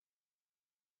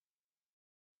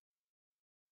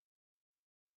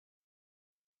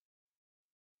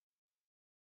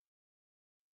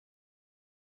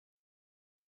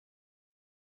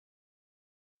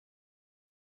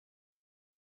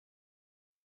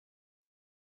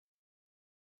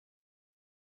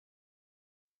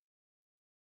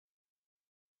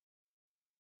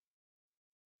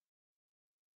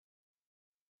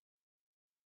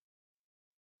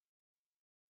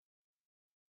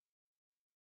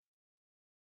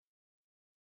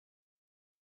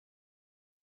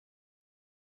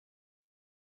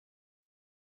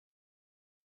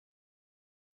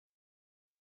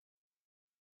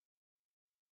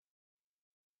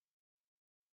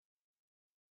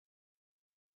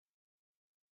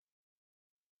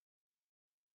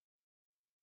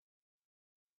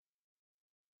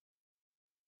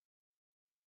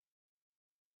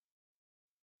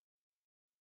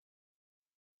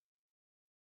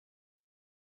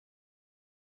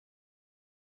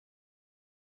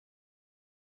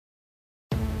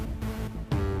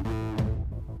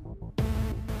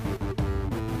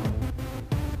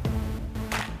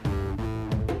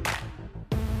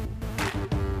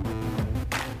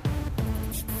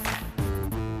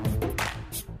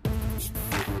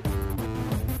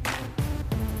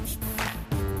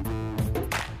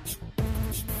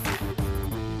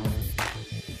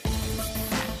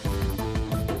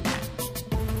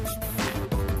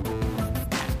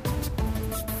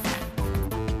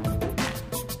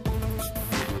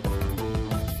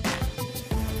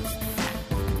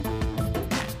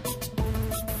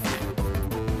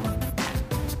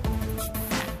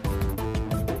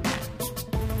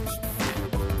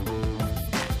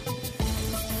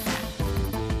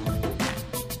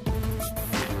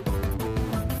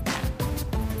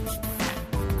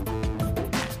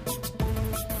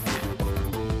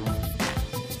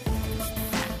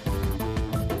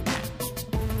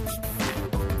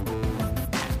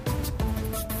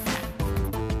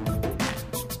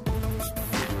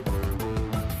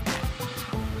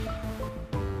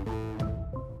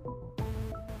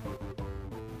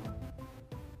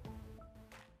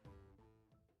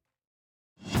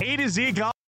A to Z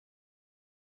golf.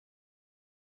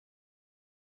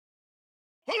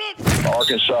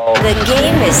 Arkansas. The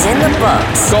game is in the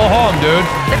books. Go home, dude.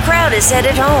 The crowd is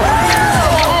headed home.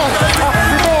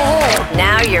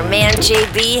 Now your man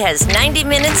JB has 90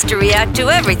 minutes to react to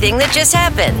everything that just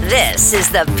happened. This is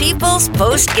the People's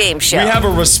Post-Game Show. We have a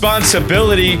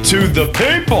responsibility to the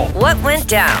people. What went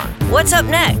down? What's up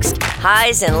next?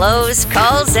 Highs and lows,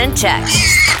 calls and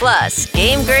texts. Plus,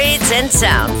 game grades and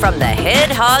sound from the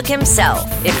head hog himself.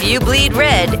 If you bleed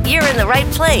red, you're in the right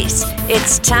place.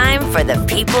 It's time for the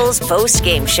People's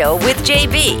Post-Game Show with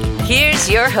JB. Here's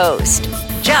your host,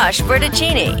 Josh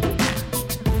Bertaccini.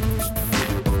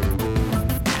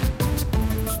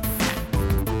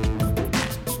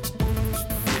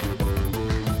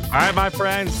 All right, my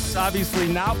friends, obviously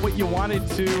not what you wanted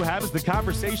to have as the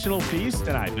conversational piece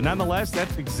tonight, but nonetheless,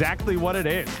 that's exactly what it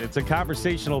is. It's a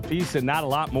conversational piece and not a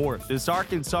lot more. This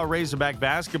Arkansas Razorback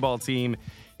basketball team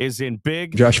is in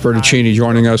big. Josh Bertaccini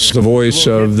joining us, the voice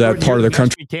of that part of the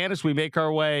country. As we make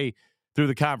our way through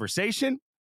the conversation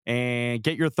and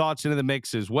get your thoughts into the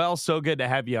mix as well. So good to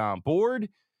have you on board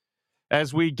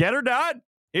as we get her done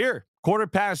here,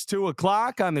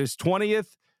 2:15 on this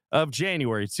 20th of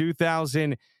January,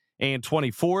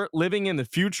 2024, living in the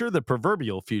future, the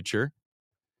proverbial future,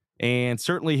 and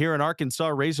certainly here in Arkansas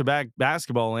Razorback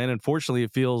basketball land. Unfortunately,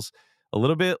 it feels a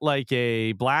little bit like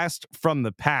a blast from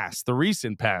the past, the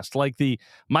recent past, like the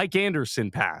Mike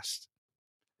Anderson past.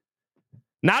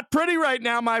 Not pretty right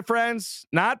now, my friends.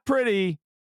 Not pretty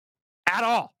at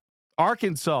all.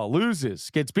 Arkansas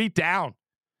loses, gets beat down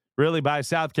really by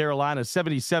South Carolina,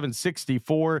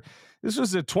 77-64. This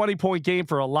was a 20-point game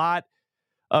for a lot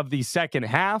of the second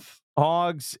half.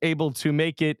 Hogs able to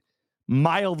make it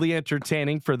mildly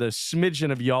entertaining for the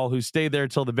smidgen of y'all who stayed there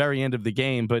till the very end of the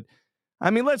game. But,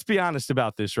 I mean, let's be honest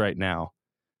about this right now.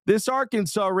 This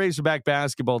Arkansas Razorback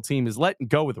basketball team is letting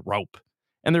go of the rope,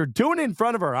 and they're doing it in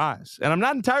front of our eyes. And I'm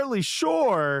not entirely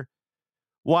sure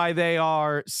why they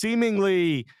are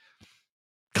seemingly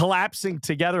collapsing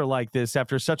together like this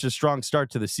after such a strong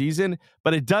start to the season,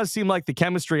 but it does seem like the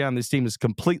chemistry on this team is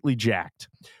completely jacked.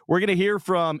 We're going to hear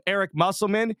from Eric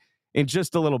Musselman in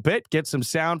just a little bit, get some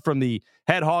sound from the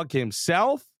head hog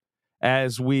himself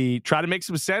as we try to make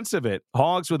some sense of it.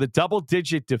 Hogs with a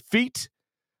double-digit defeat,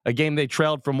 a game they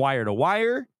trailed from wire to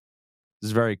wire. It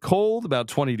was very cold, about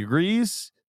 20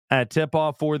 degrees at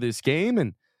tip-off for this game,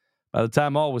 and by the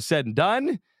time all was said and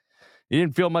done, you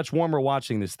didn't feel much warmer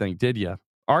watching this thing, did you?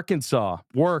 Arkansas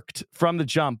worked from the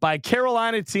jump by a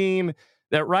Carolina team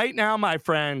that right now, my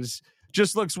friends,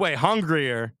 just looks way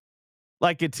hungrier,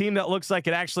 like a team that looks like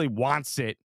it actually wants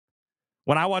it.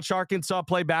 When I watch Arkansas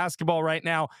play basketball right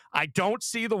now, I don't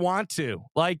see the want to.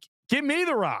 Like, give me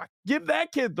the rock. Give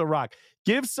that kid the rock.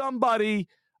 Give somebody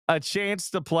a chance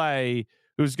to play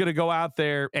who's going to go out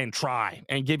there and try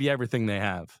and give you everything they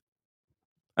have.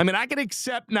 I mean, I can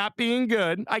accept not being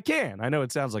good. I can. I know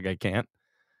it sounds like I can't.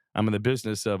 I'm in the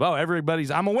business of,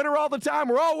 I'm a winner all the time.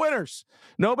 We're all winners.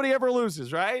 Nobody ever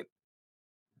loses, right?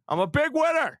 I'm a big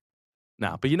winner.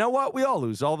 No, but you know what? We all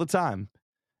lose all the time.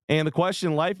 And the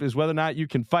question in life is whether or not you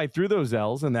can fight through those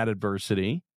L's and that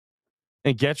adversity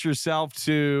and get yourself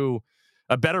to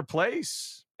a better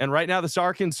place. And right now, this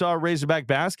Arkansas Razorback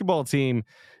basketball team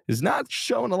is not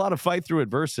showing a lot of fight through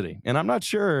adversity. And I'm not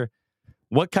sure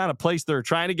what kind of place they're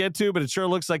trying to get to, but it sure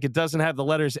looks like it doesn't have the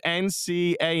letters N,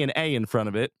 C, A, and A in front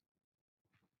of it.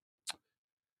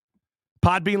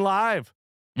 Podbean Live,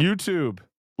 YouTube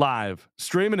Live,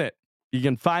 streaming it. You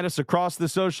can find us across the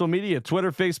social media,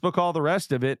 Twitter, Facebook, all the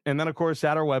rest of it. And then, of course,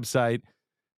 at our website,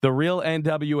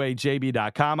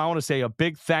 therealnwajb.com. I want to say a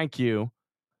big thank you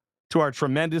to our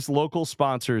tremendous local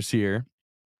sponsors here.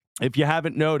 If you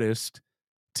haven't noticed,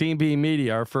 Team B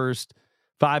Media, our first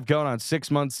 5 going on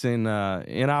 6 months in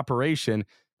operation.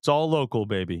 It's all local,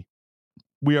 baby.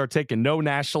 We are taking no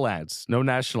national ads, no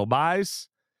national buys,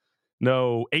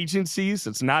 no agencies.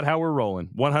 It's not how we're rolling.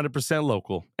 100%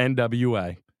 local.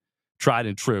 NWA. Tried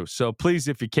and true. So please,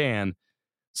 if you can,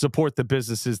 support the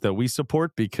businesses that we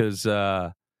support because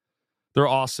they're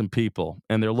awesome people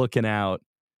and they're looking out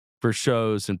for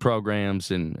shows and programs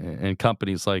and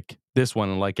companies like this one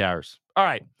and like ours. All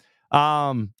right.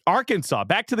 Arkansas,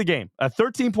 back to the game. A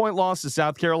 13-point loss to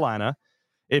South Carolina.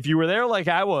 If you were there like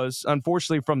I was,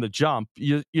 unfortunately, from the jump,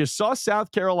 you saw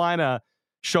South Carolina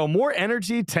show more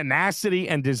energy, tenacity,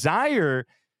 and desire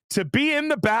to be in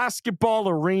the basketball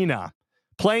arena,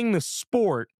 playing the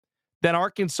sport than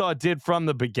Arkansas did from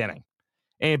the beginning.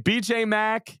 And BJ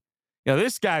Mack,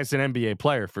 this guy's an NBA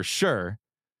player for sure.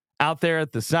 Out there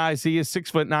at the size he is,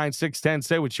 6'9", 6'10",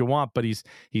 say what you want, but he's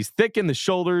thick in the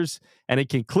shoulders and he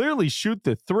can clearly shoot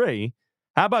the three.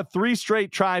 How about 3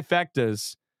 straight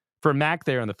trifectas for Mack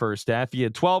there in the first half? He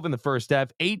had 12 in the first half,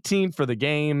 18 for the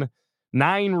game,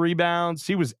 9 rebounds.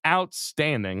 He was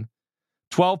outstanding.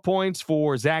 12 points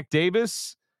for Zach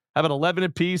Davis. How about 11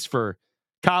 apiece for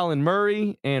Colin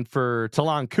Murray and for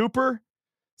Talon Cooper?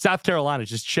 South Carolina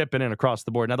just chipping in across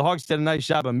the board. Now, the Hawks did a nice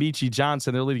job of Michi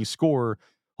Johnson, their leading scorer,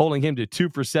 holding him to 2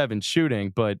 for 7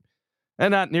 shooting, but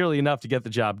not nearly enough to get the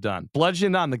job done.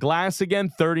 Bludgeoned on the glass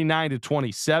again,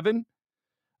 39-27.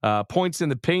 Points in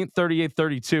the paint,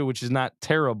 38-32, which is not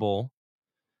terrible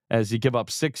as you give up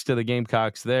 6 to the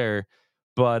Gamecocks there.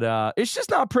 But it's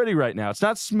just not pretty right now. It's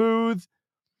not smooth.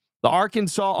 The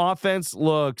Arkansas offense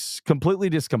looks completely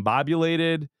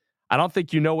discombobulated. I don't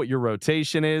think you know what your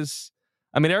rotation is.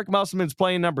 I mean, Eric Musselman's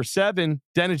playing number 7.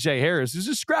 Denijay Harris is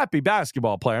a scrappy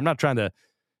basketball player. I'm not trying to,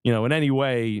 in any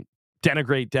way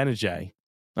denigrate Denijay.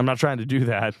 I'm not trying to do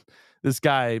that. This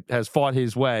guy has fought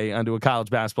his way onto a college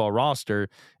basketball roster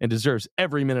and deserves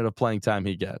every minute of playing time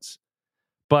he gets.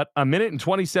 But 1 minute and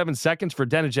 27 seconds for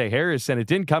Denijay Harris, and it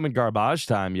didn't come in garbage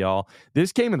time, y'all.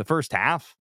 This came in the first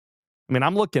half. I mean,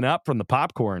 I'm looking up from the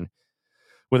popcorn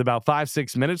with about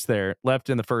 5-6 minutes there left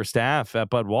in the first half at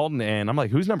Bud Walton, and I'm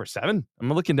like, who's number 7?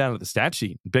 I'm looking down at the stat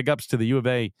sheet. Big ups to the U of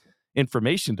A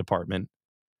information department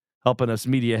helping us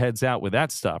media heads out with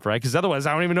that stuff, right? Because otherwise,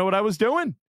 I don't even know what I was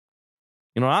doing.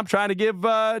 I'm trying to give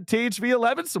THV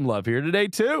 11 some love here today,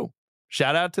 too.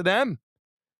 Shout out to them.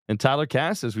 And Tyler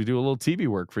Cass as we do a little TV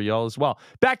work for y'all as well.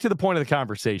 Back to the point of the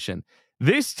conversation.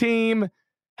 This team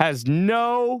has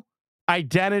no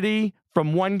identity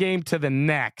from one game to the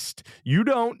next. You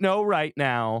don't know right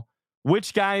now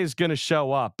which guy is going to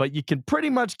show up, but you can pretty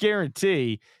much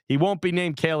guarantee he won't be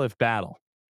named Caleb Battle.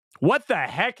 What the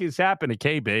heck has happened to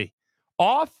KB?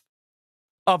 Off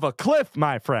of a cliff,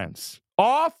 my friends.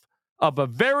 Off of a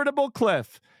veritable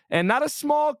cliff. And not a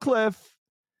small cliff.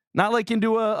 Not like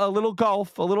into a little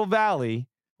gulf, a little valley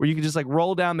where you can just like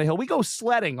roll down the hill. We go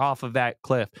sledding off of that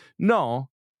cliff. No,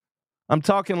 I'm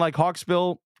talking like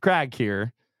Hawksbill Crag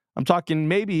here. I'm talking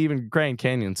maybe even Grand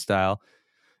Canyon style.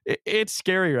 It's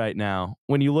scary right now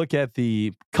when you look at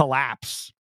the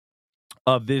collapse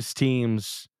of this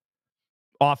team's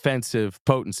offensive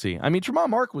potency. I mean, Tremont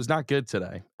Mark was not good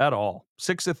today at all.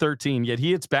 6 of 13, yet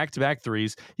he hits back-to-back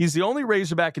threes. He's the only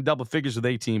Razorback in double figures with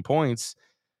 18 points.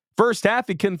 First half,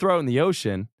 he couldn't throw it in the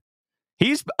ocean.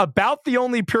 He's about the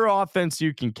only pure offense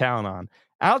you can count on.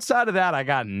 Outside of that, I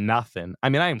got nothing. I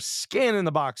mean, I am scanning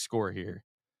the box score here.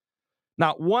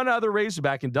 Not one other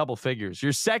Razorback in double figures.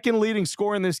 Your second leading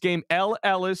scorer in this game, L.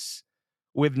 Ellis,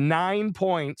 with 9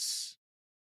 points.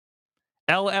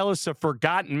 L. Ellis, a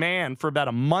forgotten man for about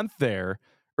a month there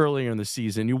earlier in the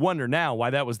season. You wonder now why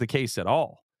that was the case at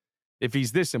all. If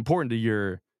he's this important to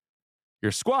your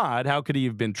squad, how could he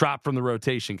have been dropped from the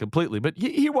rotation completely? But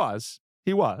he was.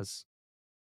 He was.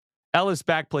 Ellis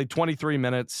back played 23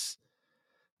 minutes.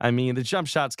 I mean, the jump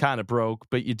shot's kind of broke,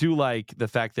 but you do like the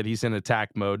fact that he's in attack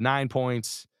mode. 9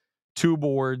 points, 2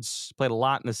 boards, played a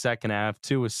lot in the second half,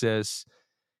 2 assists.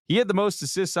 He had the most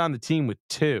assists on the team with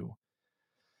 2.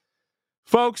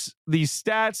 Folks, these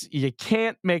stats, you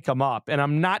can't make them up. And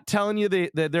I'm not telling you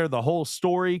that they're the whole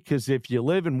story, because if you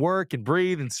live and work and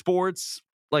breathe in sports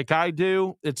like I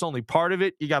do, it's only part of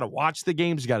it. You got to watch the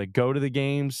games. You got to go to the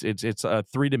games. It's a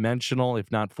 3-dimensional,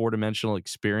 if not 4-dimensional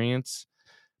experience.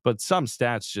 But some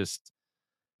stats just,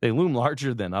 they loom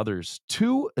larger than others.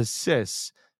 2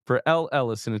 assists for L.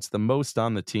 Ellis, and it's the most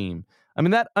on the team. I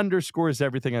mean, that underscores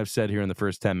everything I've said here in the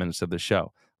first 10 minutes of the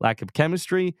show. Lack of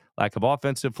chemistry, lack of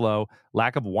offensive flow,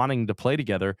 lack of wanting to play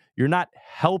together. You're not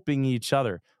helping each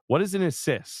other. What is an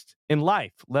assist in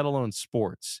life, let alone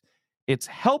sports? It's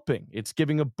helping. It's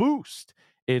giving a boost.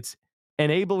 It's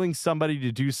enabling somebody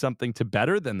to do something to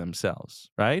better than themselves,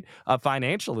 right? A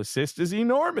financial assist is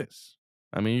enormous.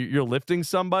 I mean, you're lifting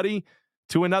somebody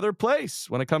to another place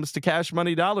when it comes to cash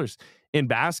money dollars. In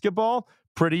basketball,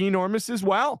 pretty enormous as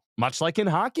well, much like in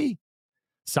hockey.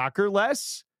 Soccer,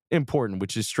 less important,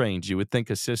 which is strange. You would think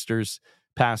assisters,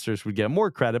 passers would get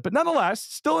more credit, but nonetheless,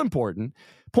 still important.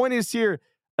 Point is here,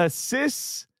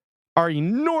 assists are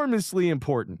enormously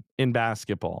important in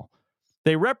basketball.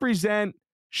 They represent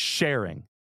sharing.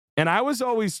 And I was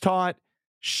always taught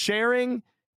sharing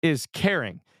is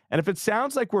caring. And if it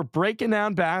sounds like we're breaking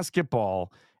down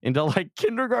basketball into like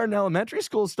kindergarten, elementary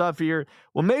school stuff here,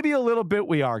 well, maybe a little bit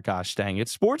we are, gosh dang it.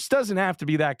 Sports doesn't have to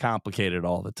be that complicated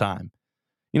all the time.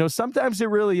 Sometimes it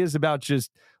really is about just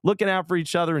looking out for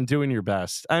each other and doing your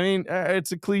best. I mean,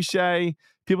 it's a cliche.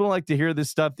 People don't like to hear this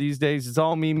stuff these days. It's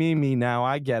all me now.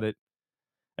 I get it.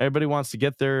 Everybody wants to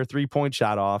get their 3-point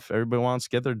shot off. Everybody wants to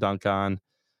get their dunk on.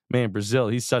 Man, Brazil,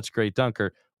 he's such a great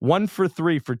dunker. 1 for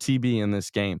 3 for TB in this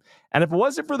game. And if it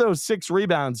wasn't for those 6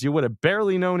 rebounds, you would have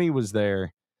barely known he was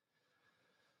there.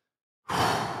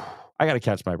 I got to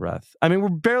catch my breath. I mean, we're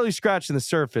barely scratching the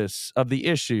surface of the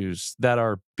issues that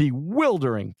are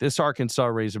bewildering this Arkansas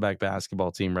Razorback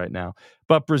basketball team right now.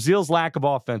 But Brazil's lack of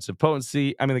offensive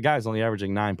potency, I mean, the guy's only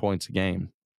averaging 9 points a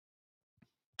game.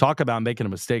 Talk about making a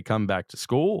mistake coming back to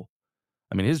school.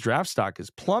 I mean, his draft stock is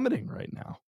plummeting right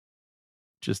now.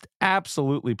 Just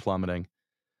absolutely plummeting.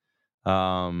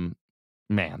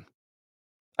 Man,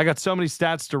 I got so many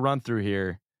stats to run through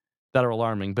here that are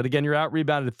alarming. But again, you're out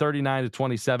rebounded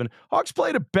 39-27. Hawks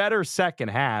played a better second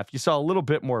half. You saw a little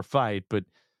bit more fight, but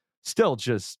still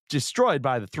just destroyed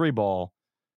by the 3-ball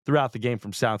throughout the game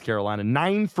from South Carolina.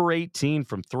 9 for 18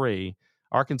 from 3.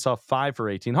 Arkansas 5 for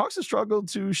 18. Hawks have struggled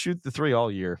to shoot the 3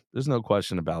 all year. There's no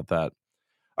question about that.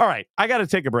 All right, I got to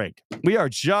take a break. We are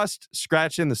just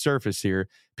scratching the surface here.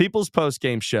 People's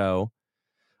postgame show.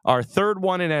 Our 3rd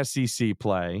one in SEC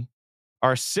play.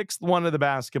 Our 6th one of the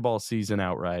basketball season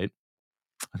outright.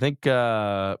 I think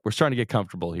we're starting to get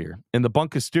comfortable here. In the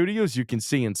Bunker Studios, you can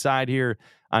see inside here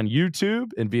on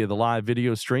YouTube and via the live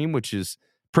video stream, which is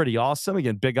pretty awesome.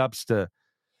 Again, big ups to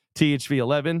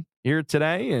THV11 here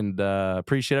today, and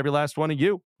appreciate every last one of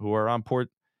you who are on port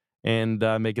and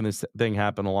making this thing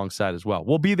happen alongside as well.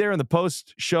 We'll be there in the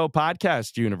post-show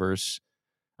podcast universe,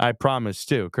 I promise,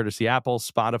 too, courtesy Apple,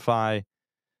 Spotify,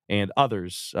 and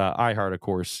others. iHeart, of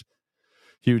course,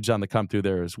 huge on the come through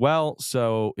there as well.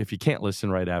 So if you can't listen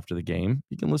right after the game,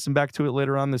 you can listen back to it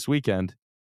later on this weekend.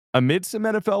 Amid some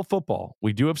NFL football,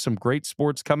 we do have some great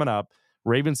sports coming up.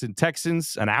 Ravens and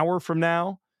Texans an hour from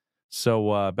now.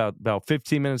 So about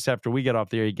 15 minutes after we get off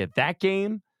the air, you get that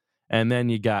game. And then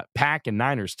you got Pack and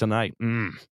Niners tonight.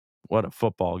 What a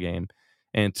football game.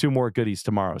 And 2 more goodies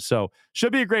tomorrow. So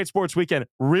should be a great sports weekend.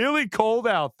 Really cold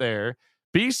out there.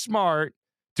 Be smart.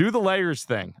 Do the layers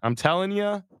thing. I'm telling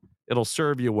you, it'll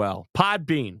serve you well.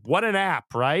 Podbean, what an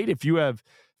app, right? If you have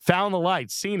found the light,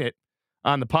 seen it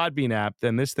on the Podbean app,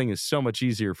 then this thing is so much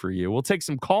easier for you. We'll take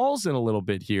some calls in a little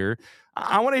bit here.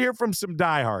 I want to hear from some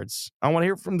diehards. I want to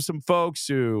hear from some folks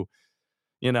who,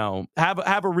 you know, have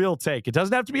a real take. It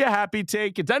doesn't have to be a happy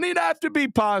take. It doesn't even have to be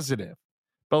positive.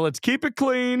 But let's keep it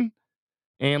clean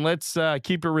and let's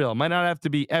keep it real. It might not have to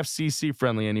be FCC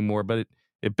friendly anymore, but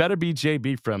it better be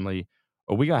JB friendly,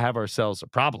 or we gonna have ourselves a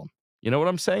problem. You know what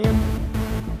I'm saying?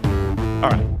 All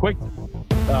right, quick.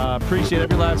 Appreciate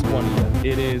every last one of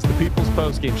you. It is the People's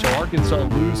Postgame Show. Arkansas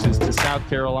loses to South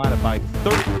Carolina by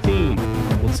 13.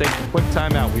 We'll take a quick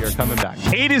timeout. We are coming back.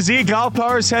 A to Z Golf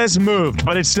Cars has moved,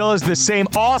 but it still has the same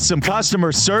awesome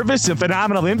customer service and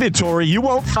phenomenal inventory you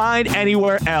won't find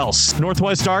anywhere else.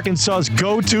 Northwest Arkansas's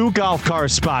go-to golf car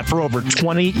spot for over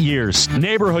 20 years.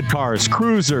 Neighborhood cars,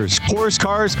 cruisers, horse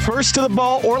cars, first to the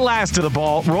ball or last to the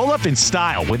ball, roll up in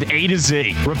style with A to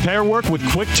Z. Repair work with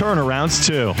quick turnarounds,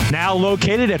 too. Now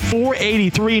located at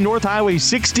 483 North Highway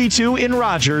 62 in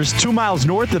Rogers, 2 miles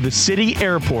north of the city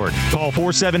airport. Call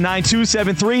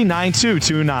 479-273-9229.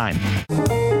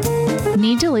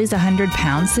 Need to lose 100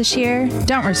 pounds this year?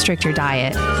 Don't restrict your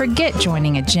diet. Forget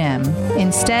joining a gym.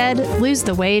 Instead, lose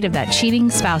the weight of that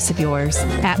cheating spouse of yours.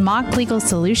 At Mock Legal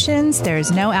Solutions, there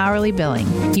is no hourly billing.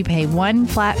 You pay one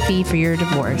flat fee for your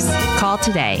divorce. Call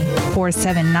today,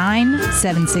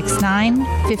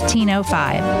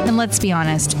 479-769-1505. And let's be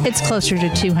honest, it's closer to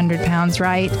 200 pounds,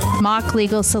 right? Mock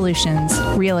Legal Solutions.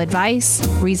 Real advice,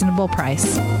 reasonable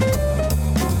price.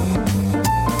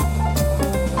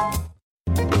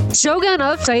 Shogun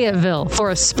of Fayetteville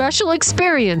for a special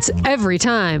experience every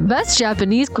time. Best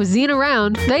Japanese cuisine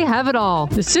around, they have it all.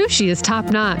 The sushi is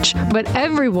top-notch, but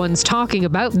everyone's talking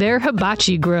about their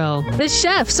hibachi grill. The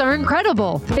chefs are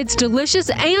incredible. It's delicious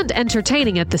and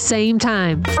entertaining at the same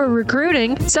time. For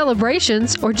recruiting,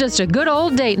 celebrations, or just a good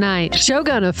old date night,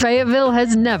 Shogun of Fayetteville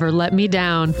has never let me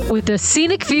down. With a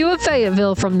scenic view of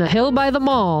Fayetteville from the hill by the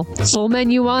mall. Full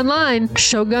menu online,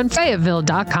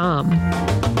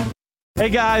 shogunfayetteville.com. Hey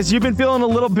guys, you've been feeling a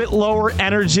little bit lower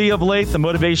energy of late. The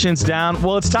motivation's down.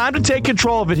 Well, it's time to take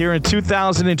control of it here in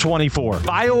 2024.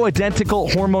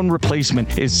 Bioidentical hormone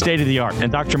replacement is state of the art,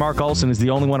 and Dr. Mark Olson is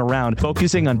the only one around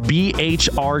focusing on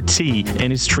BHRT in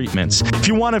his treatments. If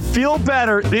you want to feel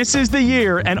better, this is the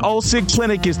year, and Olson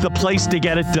Clinic is the place to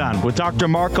get it done. With Dr.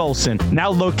 Mark Olson,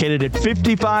 now located at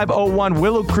 5501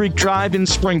 Willow Creek Drive in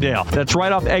Springdale. That's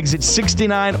right off exit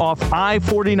 69 off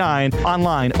I-49.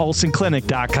 Online,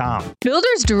 olsonclinic.com.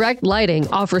 Builders Direct Lighting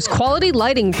offers quality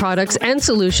lighting products and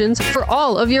solutions for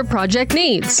all of your project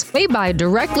needs. They buy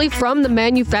directly from the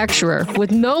manufacturer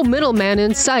with no middleman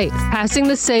in sight, passing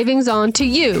the savings on to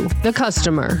you, the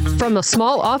customer. From a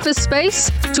small office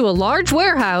space to a large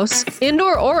warehouse,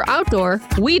 indoor or outdoor,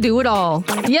 we do it all.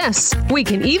 Yes, we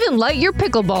can even light your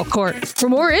pickleball court. For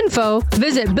more info,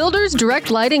 visit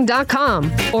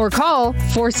buildersdirectlighting.com or call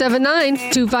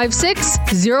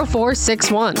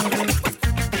 479-256-0461.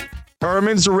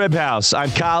 Herman's Rib House on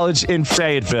College in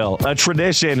Fayetteville. A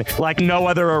tradition like no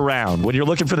other around. When you're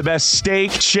looking for the best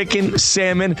steak, chicken,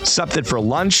 salmon, something for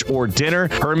lunch or dinner,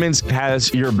 Herman's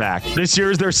has your back. This year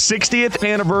is their 60th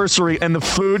anniversary and the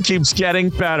food keeps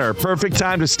getting better. Perfect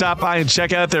time to stop by and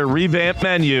check out their revamped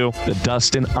menu, the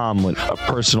Dustin Omelet, a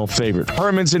personal favorite.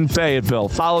 Herman's in Fayetteville.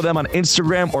 Follow them on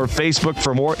Instagram or Facebook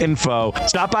for more info.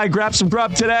 Stop by and grab some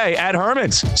grub today at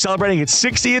Herman's, celebrating its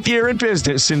 60th year in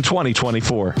business in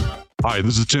 2024. Hi,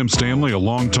 this is Tim Stanley, a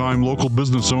longtime local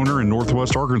business owner in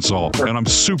Northwest Arkansas, and I'm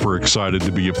super excited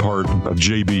to be a part of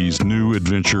JB's new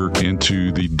adventure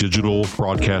into the digital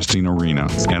broadcasting arena,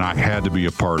 and I had to be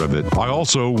a part of it. I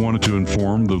also wanted to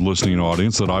inform the listening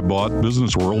audience that I bought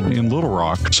Business World in Little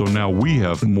Rock, so now we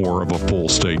have more of a full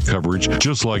state coverage,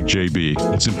 just like JB.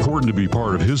 It's important to be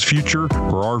part of his future,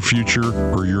 for our future,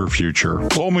 for your future.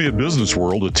 Call me at Business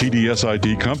World, a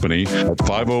TDSID company, at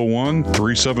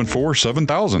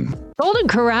 501-374-7000. Golden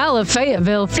Corral of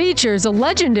Fayetteville features a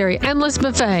legendary endless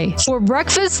buffet for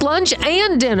breakfast, lunch,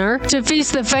 and dinner to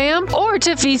feast the fam or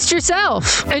to feast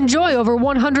yourself. Enjoy over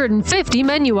 150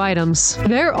 menu items.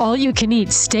 Their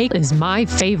all-you-can-eat steak is my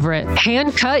favorite.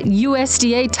 Hand-cut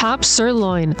USDA top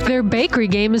sirloin. Their bakery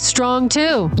game is strong,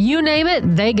 too. You name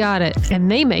it, they got it,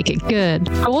 and they make it good.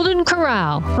 Golden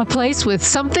Corral, a place with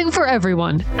something for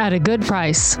everyone at a good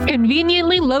price.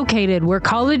 Conveniently located where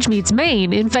College meets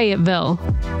Main in Fayetteville.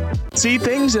 See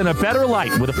things in a better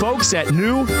light with the folks at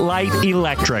New Light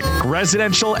Electric.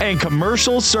 Residential and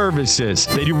commercial services.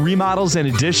 They do remodels and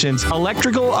additions,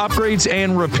 electrical upgrades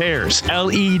and repairs,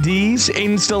 LEDs,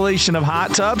 installation of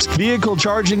hot tubs, vehicle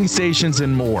charging stations,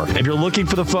 and more. If you're looking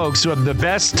for the folks who have the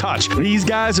best touch, these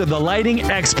guys are the lighting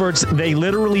experts. They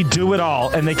literally do it all,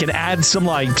 and they can add some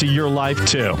light to your life,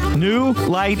 too. New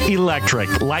Light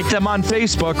Electric. Like them on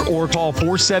Facebook or call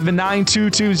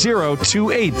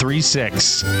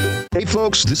 479-220-2836. Hey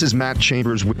folks, this is Matt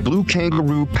Chambers with Blue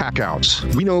Kangaroo Packouts.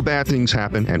 We know bad things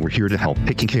happen and we're here to help,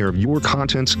 taking care of your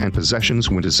contents and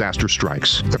possessions when disaster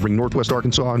strikes. Covering Northwest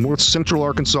Arkansas, North Central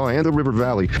Arkansas, and the River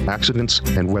Valley, accidents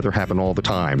and weather happen all the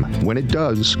time. When it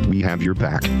does, we have your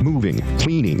back. Moving,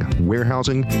 cleaning,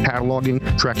 warehousing, cataloging,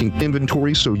 tracking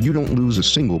inventory so you don't lose a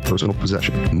single personal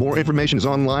possession. More information is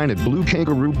online at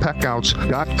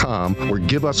bluekangaroopackouts.com or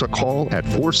give us a call at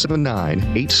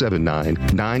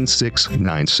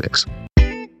 479-879-9696.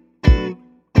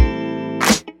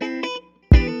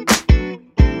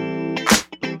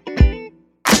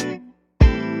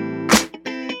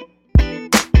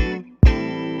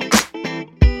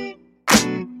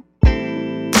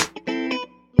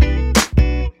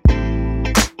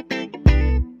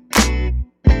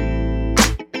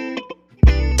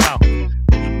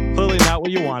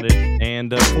 You wanted,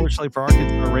 and fortunately for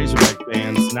Arkansas Razorback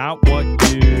fans, not what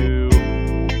you,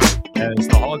 as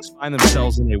the Hawks find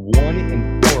themselves in a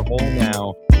 1-4 hole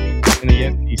now in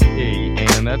the SEC,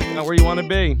 and that's not where you want to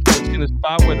be. It's in a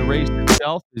spot where the race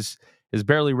itself is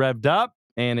barely revved up,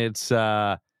 and it's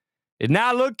not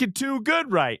looking too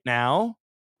good right now.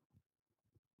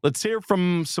 Let's hear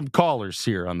from some callers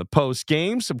here on the post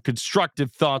game. Some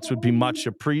constructive thoughts would be much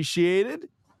appreciated.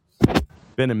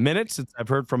 Been a minute since I've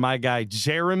heard from my guy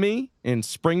Jeremy in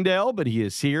Springdale, but he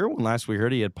is here. When last we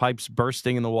heard, he had pipes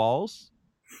bursting in the walls.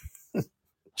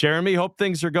 Jeremy, hope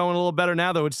things are going a little better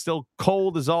now, though it's still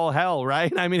cold as all hell,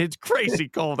 right? I mean, it's crazy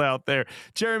cold out there.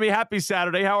 Jeremy, happy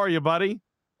Saturday. How are you, buddy?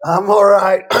 I'm all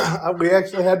right. We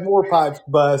actually had more pipes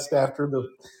bust after the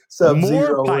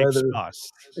sub-zero weather,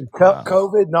 and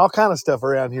COVID and all kind of stuff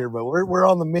around here, but we're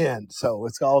on the mend, so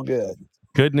it's all good.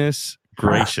 Goodness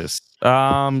gracious.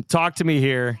 Talk to me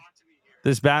here.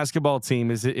 This basketball team,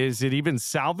 is it even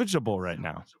salvageable right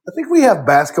now? I think we have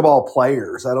basketball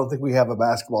players. I don't think we have a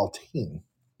basketball team,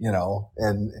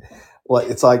 and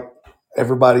it's like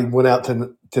everybody went out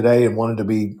today and wanted to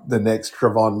be the next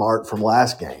Trevon Mark from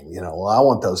last game. I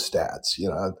want those stats.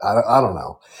 I don't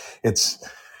know. It's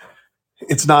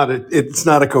not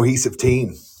a cohesive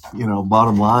team,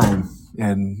 bottom line.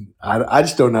 And I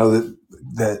just don't know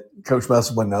that Coach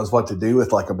Musselman knows what to do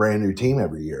with like a brand new team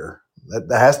every year.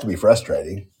 That has to be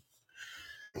frustrating.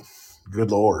 Good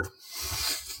Lord.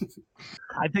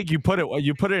 I think you put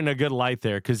it in a good light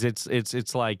there, because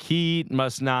it's like he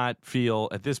must not feel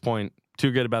at this point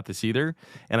too good about this either.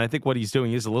 And I think what he's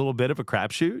doing is a little bit of a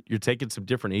crapshoot. You're taking some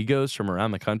different egos from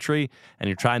around the country and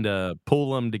you're trying to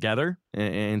pull them together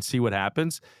and see what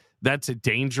happens. That's a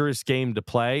dangerous game to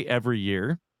play every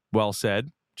year. Well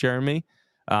said, Jeremy.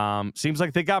 Seems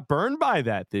like they got burned by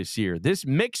that this year. This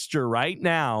mixture right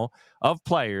now of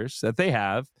players that they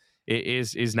have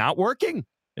is not working.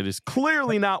 It is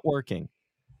clearly not working.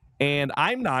 And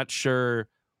I'm not sure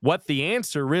what the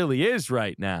answer really is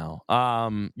right now.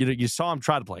 You saw him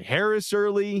try to play Harris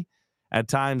early. At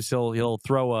times he'll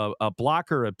throw a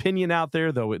blocker opinion out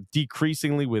there, though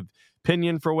decreasingly with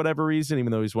Pinion for whatever reason,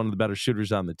 even though he's one of the better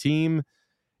shooters on the team.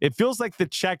 It feels like the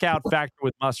checkout factor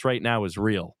with Muss right now is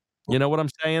real. You know what I'm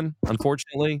saying?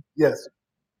 Unfortunately. Yes.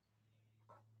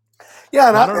 Yeah,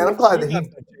 and I'm glad that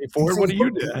Ford, what do you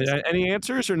do? Any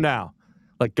answers or now?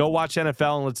 Like, go watch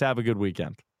NFL and let's have a good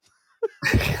weekend.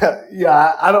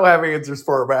 Yeah, I don't have answers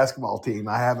for our basketball team.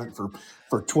 I haven't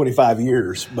for 25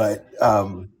 years, but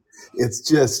it's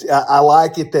just I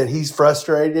like it that he's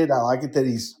frustrated. I like it that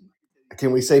he's,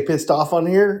 can we say pissed off on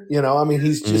here? I mean,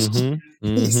 he's just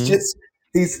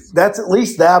that's at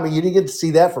least that. I mean, you didn't get to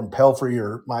see that from Pelfrey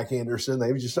or Mike Anderson.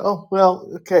 They were just, oh well,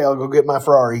 okay, I'll go get my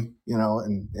Ferrari,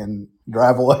 and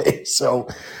drive away. So.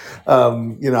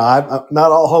 I'm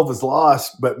not all hope is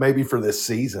lost, but maybe for this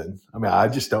season. I mean, I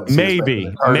just don't see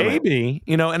maybe,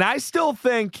 and I still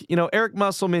think, Eric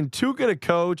Musselman, too good a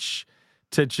coach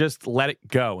to just let it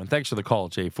go. And thanks for the call,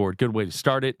 Jay Ford. Good way to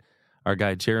start it. Our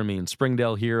guy Jeremy in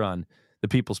Springdale here on the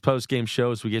People's Postgame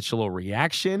Show as we get you a little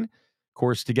reaction. Of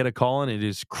course, to get a call in, it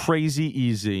is crazy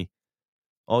easy.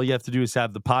 All you have to do is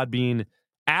have the Podbean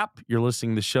app. You're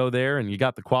listening to the show there, and you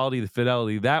got the quality, the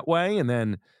fidelity that way, and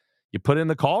then you put in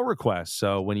the call request.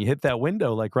 So when you hit that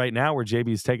window, like right now where JB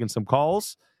is taking some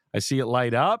calls, I see it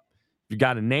light up. You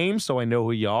got a name, so I know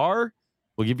who you are.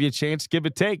 We'll give you a chance to give a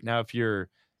take. Now, if you're,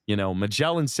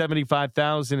 Magellan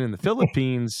 75,000 in the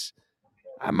Philippines,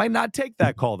 I might not take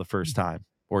that call the first time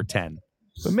or 10,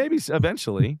 but maybe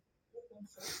eventually.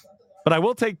 But I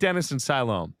will take Dennis and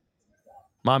Siloam,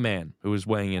 my man, who is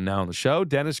weighing in now on the show.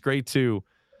 Dennis, great to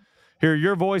hear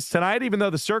your voice tonight, even though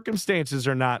the circumstances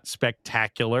are not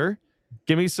spectacular.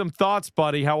 Give me some thoughts,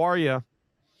 buddy. How are you?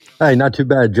 Hey, not too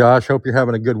bad, Josh. Hope you're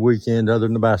having a good weekend other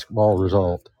than the basketball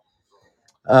result.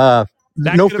 That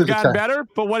could have gotten better,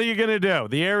 but what are you going to do?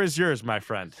 The air is yours, my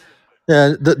friend.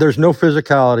 Yeah, there's no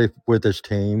physicality with this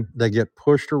team. They get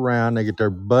pushed around. They get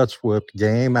their butts whooped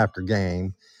game after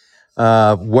game.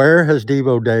 Where has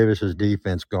Devo Davis's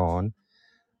defense gone?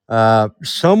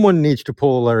 Someone needs to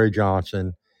pull Larry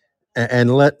Johnson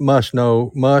and let Muss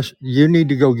know, Muss, you need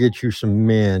to go get you some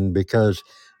men, because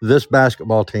this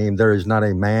basketball team, there is not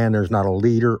a man, there's not a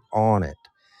leader on it.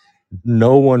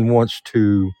 No one wants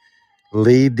to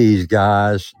lead these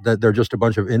guys. That they're just a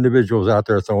bunch of individuals out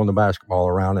there throwing the basketball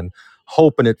around and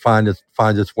hoping it finds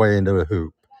its way into a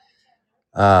hoop.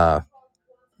 The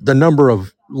number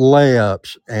of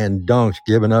layups and dunks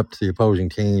given up to the opposing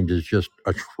teams is just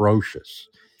atrocious.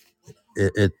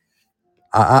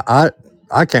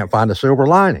 I can't find a silver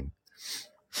lining.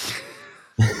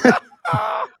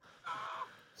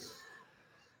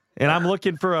 And I'm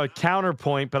looking for a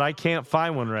counterpoint, but I can't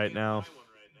find one right now.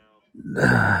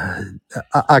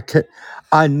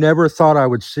 I never thought I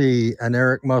would see an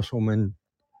Eric Musselman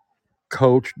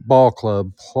coached ball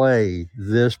club play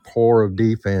this poor of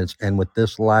defense and with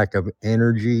this lack of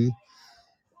energy.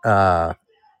 I'm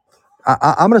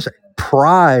going to say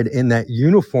pride in that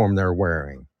uniform they're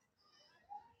wearing.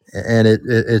 And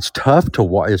it's tough to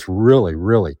watch. It's really,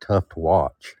 really tough to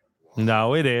watch.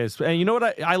 No, it is. And you know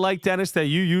what I like, Dennis, that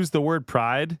you use the word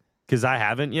pride, because I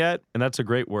haven't yet, and that's a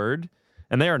great word.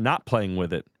 And they are not playing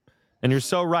with it. And you're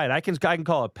so right. I can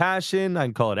call it passion. I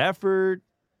can call it effort.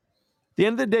 At the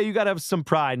end of the day, you got to have some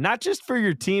pride, not just for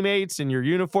your teammates and your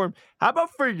uniform. How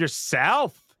about for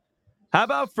yourself? How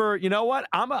about for, you know what?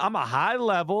 I'm a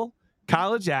high-level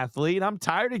college athlete. I'm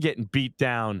tired of getting beat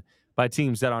down by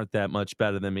teams that aren't that much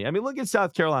better than me. I mean, look at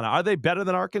South Carolina. Are they better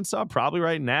than Arkansas? Probably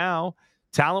right now.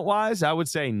 Talent-wise, I would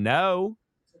say no.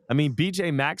 I mean,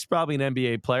 BJ Mack's probably an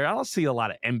NBA player. I don't see a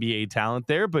lot of NBA talent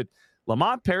there, but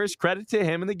Lamont Paris, credit to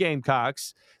him and the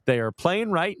Gamecocks. They are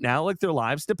playing right now like their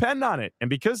lives depend on it. And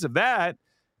because of that,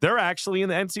 they're actually in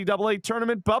the NCAA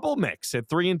tournament bubble mix at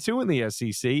 3-2 in the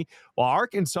SEC, while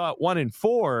Arkansas at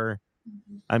 1-4.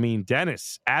 I mean,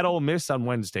 Dennis, at Ole Miss on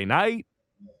Wednesday night,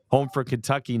 home for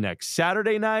Kentucky next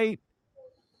Saturday night.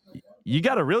 You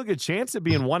got a real good chance of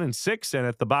being 1-6 and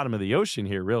at the bottom of the ocean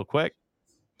here real quick.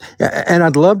 And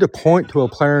I'd love to point to a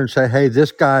player and say, hey,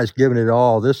 this guy's giving it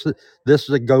all. This is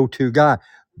a go-to guy.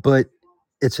 But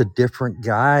it's a different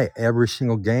guy every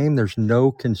single game. There's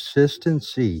no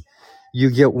consistency. You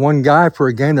get one guy for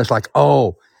a game that's like,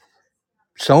 oh,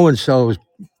 so-and-so's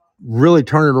really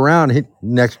turn it around.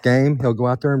 Next game, he'll go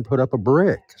out there and put up a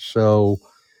brick. So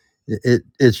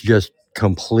it's just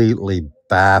completely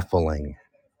baffling.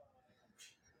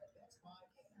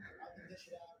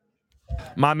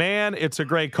 My man, it's a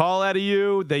great call out of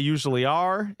you. They usually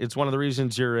are. It's one of the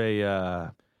reasons you're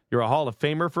a Hall of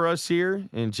Famer for us here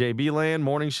in JB land.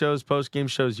 Morning shows, post-game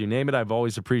shows, you name it. I've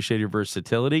always appreciated your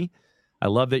versatility. I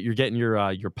love that you're getting your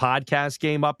podcast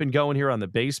game up and going here on the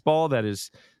baseball. That is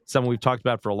something we've talked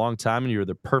about for a long time, and you're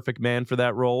the perfect man for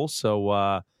that role. So,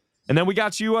 and then we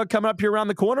got you coming up here around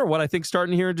the corner. What I think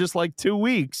starting here in just like 2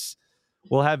 weeks,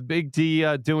 we'll have Big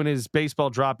D doing his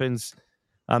baseball drop-ins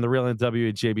on the Real NW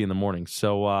at JB in the morning.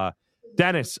 So,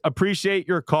 Dennis, appreciate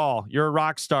your call. You're a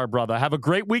rock star, brother. Have a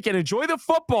great weekend. Enjoy the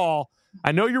football.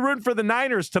 I know you're rooting for the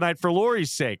Niners tonight for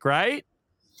Lori's sake, right?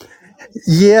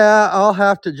 Yeah, I'll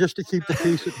have to, just to keep the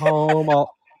peace at home,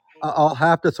 I'll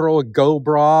have to throw a go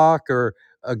Brock or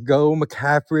a go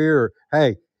McCaffrey or,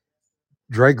 hey,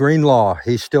 Dre Greenlaw.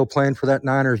 He's still playing for that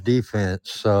Niners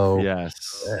defense. So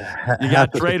yes, you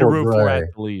got Dre to root for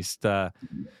at least.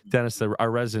 Dennis,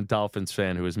 our resident Dolphins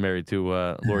fan who is married to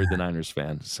Lori the Niners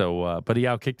fan. So, but he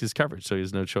outkicked his coverage, so he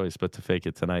has no choice but to fake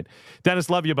it tonight. Dennis,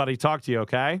 love you, buddy. Talk to you,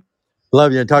 okay?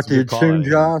 Love you. Talk to you soon,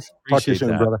 Josh. Talk to you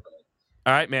soon, brother.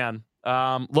 All right, man.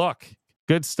 Look,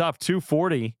 good stuff.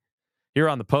 2:40 here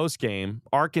on the post game.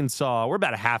 Arkansas, we're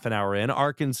about a half an hour in.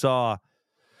 Arkansas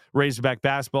Razorback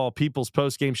basketball People's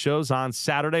post game shows on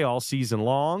Saturday all season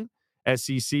long.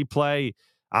 SEC play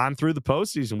on through the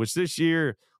postseason, which this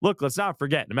year, look, let's not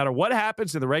forget, no matter what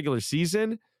happens in the regular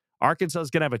season, Arkansas is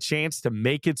going to have a chance to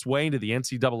make its way into the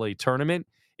NCAA tournament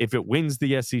if it wins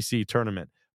the SEC tournament.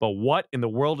 But what in the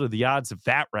world are the odds of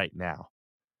that right now?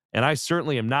 And I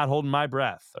certainly am not holding my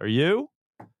breath. Are you?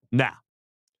 Nah.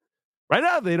 Right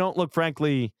now, they don't look,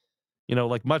 frankly,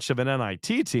 like much of an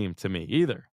NIT team to me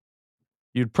either.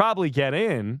 You'd probably get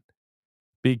in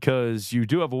because you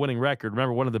do have a winning record.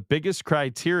 Remember, one of the biggest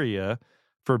criteria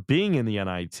for being in the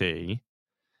NIT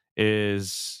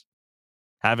is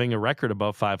having a record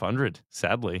above 500,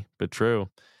 sadly, but true.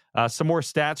 Some more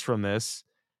stats from this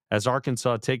as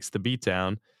Arkansas takes the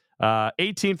beatdown.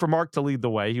 18 for Mark to lead the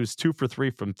way. He was 2 for 3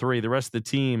 from 3. The rest of the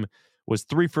team was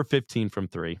 3 for 15 from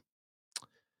 3.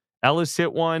 Ellis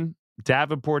hit one.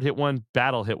 Davenport hit one.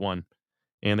 Battle hit one.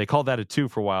 And they called that a 2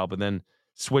 for a while, but then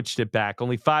switched it back.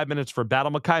 Only 5 minutes for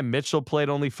Battle. Makai Mitchell played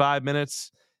only 5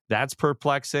 minutes. That's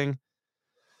perplexing.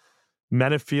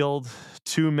 Menefield,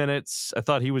 2 minutes. I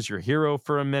thought he was your hero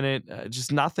for a minute.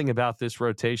 Just nothing about this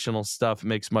rotational stuff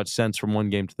makes much sense from one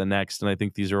game to the next. And I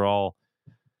think these are all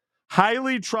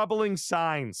highly troubling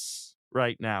signs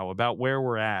right now about where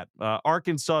we're at.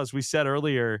 Arkansas, as we said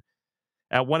earlier,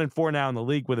 at 1-4 now in the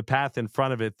league with a path in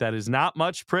front of it that is not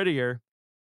much prettier.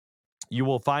 You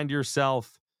will find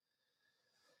yourself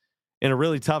in a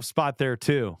really tough spot there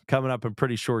too, coming up in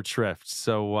pretty short shrift.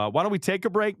 So why don't we take a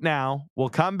break now? We'll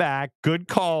come back. Good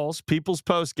calls, People's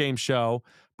Post Game Show,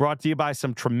 brought to you by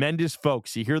some tremendous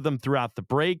folks. You hear them throughout the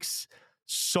breaks.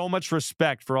 So much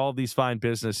respect for all of these fine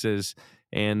businesses,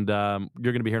 and you're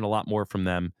going to be hearing a lot more from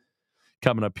them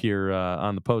coming up here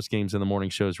on the post games and the morning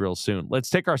shows real soon. Let's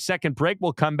take our second break.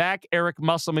 We'll come back. Eric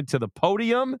Musselman to the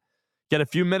podium. Get a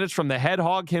few minutes from the head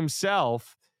hog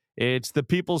himself. It's the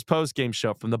People's Post Game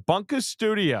Show from the Bunkus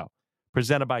Studio,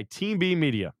 presented by Team B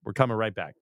Media. We're coming right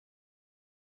back.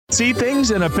 See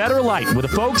things in a better light with the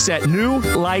folks at New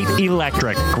Light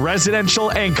Electric. Residential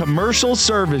and commercial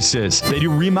services. They do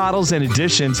remodels and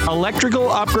additions, electrical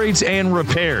upgrades and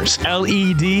repairs,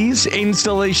 LEDs,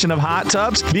 installation of hot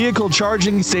tubs, vehicle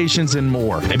charging stations, and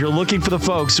more. If you're looking for the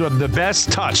folks who have the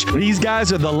best touch, these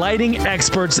guys are the lighting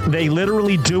experts. They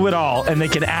literally do it all, and they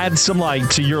can add some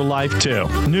light to your life too.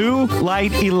 New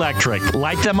Light Electric.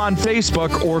 Like them on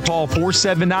Facebook or call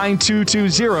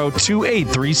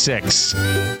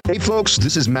 479-220-2836. Hey folks,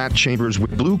 this is Matt Chambers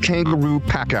with Blue Kangaroo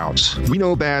Packouts. We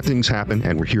know bad things happen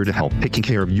and we're here to help, taking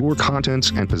care of your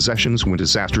contents and possessions when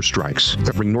disaster strikes.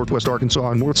 Covering Northwest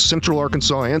Arkansas, North Central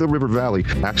Arkansas, and the River Valley,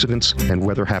 accidents and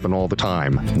weather happen all the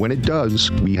time. When it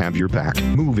does, we have your back.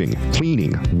 Moving,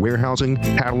 cleaning, warehousing,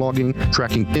 cataloging,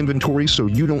 tracking inventory so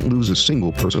you don't lose a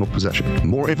single personal possession.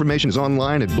 More information is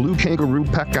online at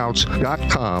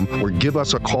bluekangaroopackouts.com or give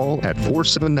us a call at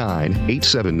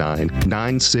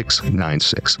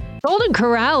 479-879-9696. bucks. Golden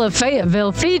Corral of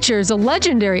Fayetteville features a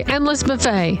legendary endless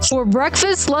buffet for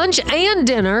breakfast, lunch, and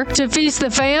dinner to feast the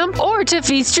fam or to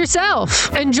feast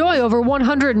yourself. Enjoy over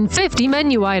 150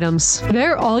 menu items.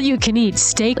 Their all-you-can-eat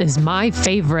steak is my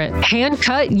favorite.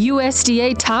 Hand-cut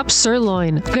USDA top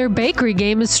sirloin. Their bakery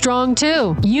game is strong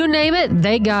too. You name it,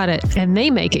 they got it, and they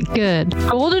make it good.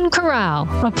 Golden Corral,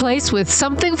 a place with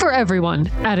something for everyone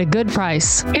at a good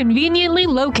price. Conveniently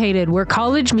located where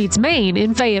College meets Main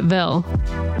in Fayetteville.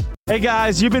 Hey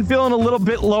guys, you've been feeling a little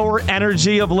bit lower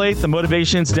energy of late. The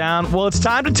motivation's down. Well, it's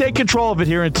time to take control of it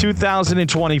here in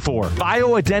 2024.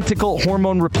 Bioidentical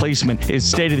hormone replacement is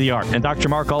state of the art, and Dr.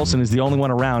 Mark Olson is the only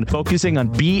one around focusing on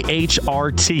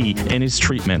BHRT in his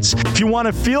treatments. If you want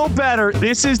to feel better,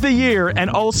 this is the year, and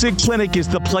Olson Clinic is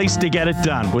the place to get it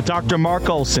done with Dr. Mark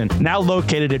Olson, now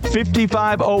located at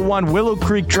 5501 Willow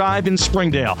Creek Drive in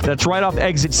Springdale. That's right off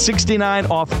exit 69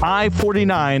 off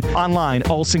I-49, online,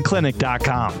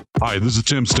 olsonclinic.com. Hi, this is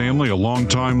Tim Stanley, a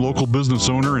longtime local business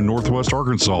owner in Northwest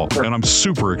Arkansas, and I'm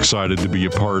super excited to be a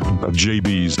part of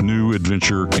JB's new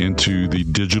adventure into the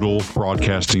digital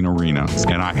broadcasting arena,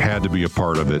 and I had to be a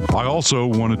part of it. I also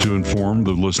wanted to inform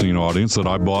the listening audience that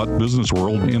I bought Business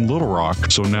World in Little Rock,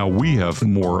 so now we have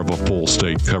more of a full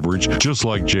state coverage, just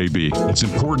like JB. It's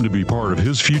important to be part of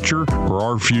his future, for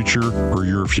our future, for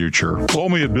your future. Call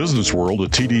me at Business World, a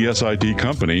TDSID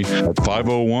company, at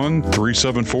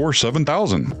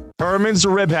 501-374-7000. Herman's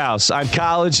Rib House on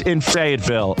College in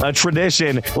Fayetteville. A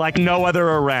tradition like no other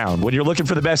around. When you're looking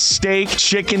for the best steak,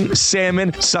 chicken,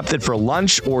 salmon, something for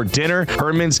lunch or dinner,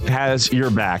 Herman's has your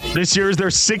back. This year is their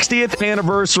 60th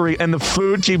anniversary, and the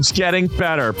food keeps getting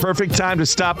better. Perfect time to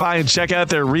stop by and check out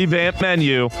their revamped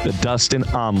menu, the Dustin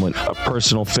Omelet, a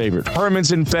personal favorite.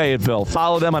 Herman's in Fayetteville.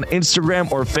 Follow them on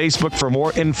Instagram or Facebook for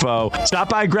more info. Stop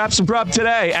by and grab some grub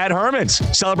today at Herman's,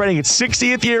 celebrating its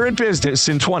 60th year in business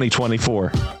in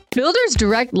 2024. Builders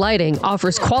Direct Lighting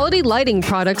offers quality lighting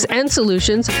products and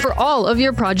solutions for all of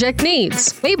your project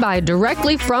needs. They buy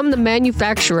directly from the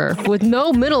manufacturer with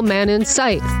no middleman in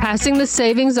sight, passing the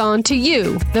savings on to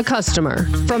you, the customer.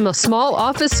 From a small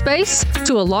office space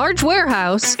to a large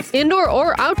warehouse, indoor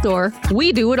or outdoor,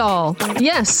 we do it all.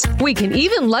 Yes, we can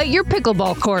even light your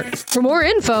pickleball court. For more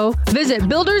info, visit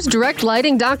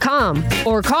buildersdirectlighting.com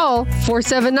or call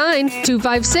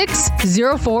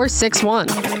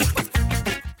 479-256-0461.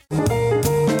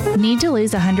 Need to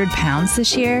lose 100 pounds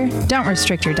this year? Don't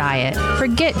restrict your diet.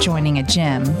 Forget joining a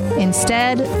gym.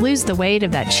 Instead, lose the weight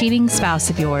of that cheating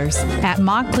spouse of yours. At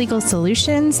Mock Legal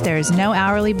Solutions, there is no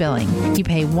hourly billing. You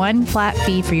pay one flat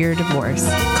fee for your divorce.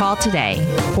 Call today,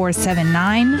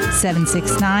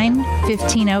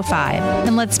 479-769-1505.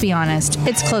 And let's be honest,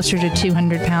 it's closer to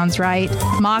 200 pounds, right?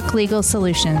 Mock Legal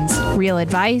Solutions. Real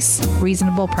advice,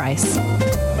 reasonable price.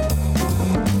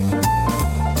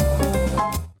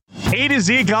 A to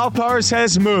Z Golf Cars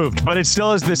has moved, but it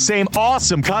still has the same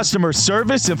awesome customer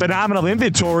service and phenomenal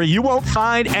inventory you won't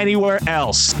find anywhere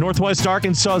else. Northwest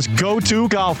Arkansas's go-to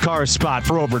golf car spot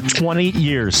for over 20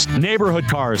 years. Neighborhood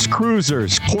cars,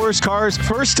 cruisers, horse cars,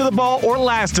 first to the ball or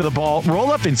last to the ball,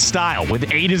 roll up in style with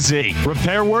A to Z.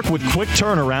 Repair work with quick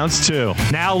turnarounds too.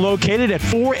 Now located at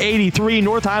 483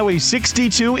 North Highway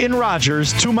 62 in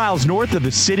Rogers, 2 miles north of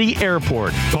the city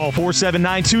airport. Call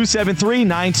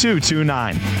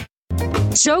 479-273-9229.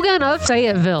 Shogun of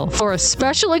Fayetteville for a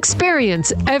special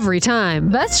experience every time.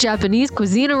 Best Japanese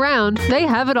cuisine around, they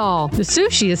have it all. The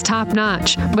sushi is top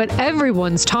notch, but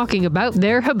everyone's talking about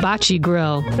their hibachi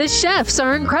grill. The chefs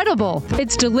are incredible.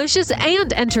 It's delicious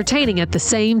and entertaining at the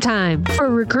same time. For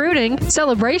recruiting,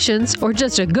 celebrations, or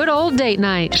just a good old date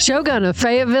night, Shogun of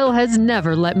Fayetteville has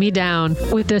never let me down.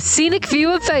 With the scenic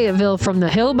view of Fayetteville from the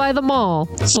hill by the mall.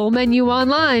 Full menu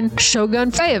online,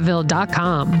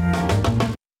 shogunfayetteville.com.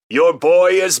 Your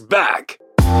boy is back.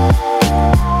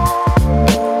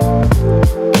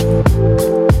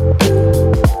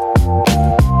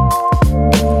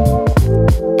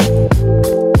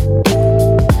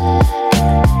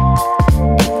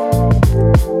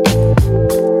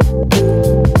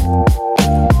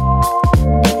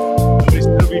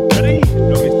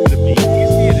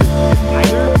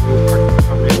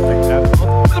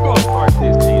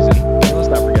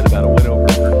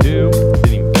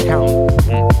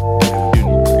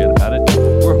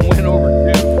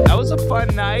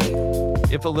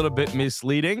 If a little bit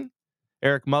misleading.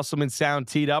 Eric Musselman sound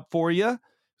teed up for you.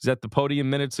 He's at the podium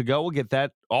minutes ago. We'll get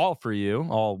that all for you.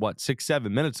 All,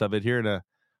 6-7 minutes of it here in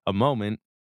a moment.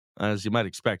 As you might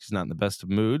expect, he's not in the best of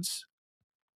moods.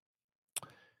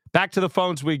 Back to the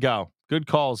phones we go. Good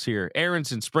calls here.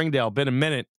 Aaron's in Springdale. Been a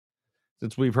minute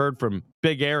since we've heard from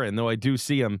Big Aaron, though I do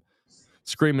see him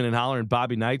screaming and hollering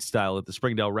Bobby Knight style at the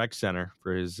Springdale Rec Center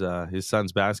for his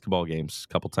son's basketball games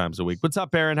a couple times a week. What's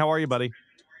up, Aaron? How are you, buddy?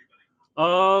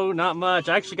 Oh, not much.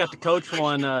 I actually got to coach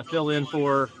one, fill in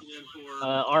for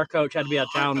our coach had to be out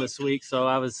of town this week, so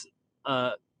I was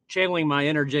channeling my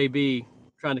inner JB,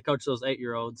 trying to coach those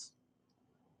 8-year-olds.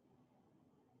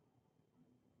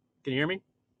 Can you hear me?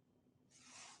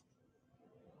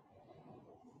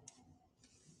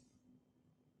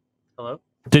 Hello?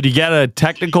 Did you get a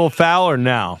technical foul or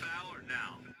no?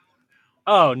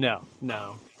 Oh, no.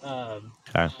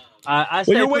 Okay. I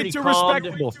Well, you're way pretty too calm.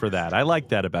 respectable for that. I like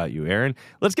that about you, Aaron.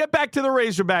 Let's get back to the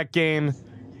Razorback game. Yep.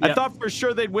 I thought for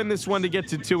sure they'd win this one to get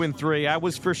to 2-3. I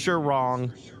was for sure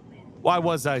wrong. Why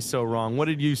was I so wrong? What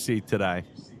did you see today?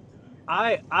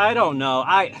 I don't know.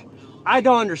 I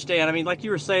don't understand. I mean, like you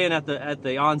were saying at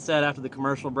the onset after the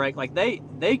commercial break, like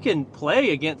they can play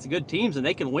against good teams and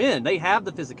they can win. They have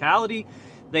the physicality,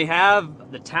 they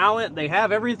have the talent, they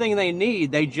have everything they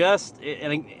need. They just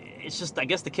it's just, I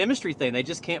guess, the chemistry thing. They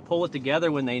just can't pull it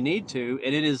together when they need to,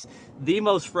 and it is the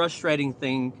most frustrating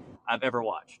thing I've ever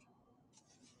watched.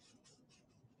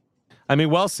 I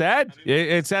mean, well said.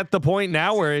 It's at the point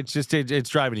now where it's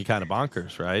driving you kind of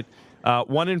bonkers, right?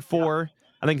 1-4.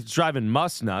 I think it's driving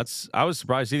Muss nuts. I was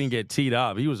surprised he didn't get teed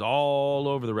up. He was all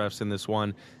over the refs in this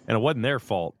one, and it wasn't their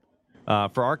fault.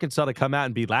 For Arkansas to come out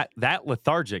and be that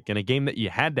lethargic in a game that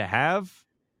you had to have,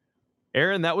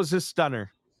 Aaron, that was a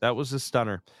stunner.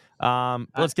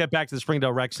 Let's get back to the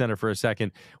Springdale Rec Center for a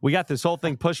second. We got this whole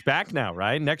thing pushed back now,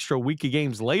 right? An extra week of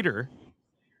games later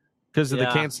because of the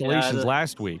cancellations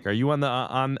last week. Are you on the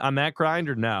on that grind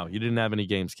or no? You didn't have any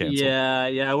games canceled?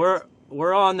 Yeah,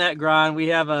 we're on that grind. We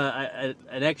have an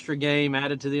extra game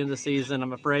added to the end of the season.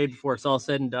 I'm afraid before it's all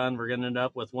said and done, we're going to end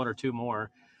up with one or two more.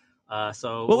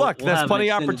 We'll that's plenty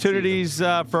of opportunities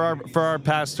for our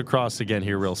paths to cross again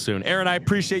here real soon. Aaron, I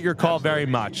appreciate your call very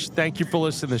much. Thank you for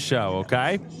listening to the show,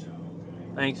 okay?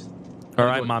 Thanks. All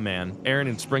right, my man. Aaron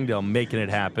in Springdale making it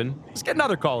happen. Let's get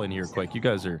another call in here quick. You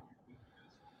guys are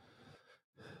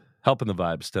helping the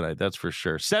vibes tonight, that's for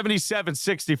sure.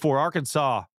 77-64,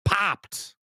 Arkansas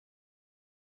popped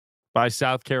by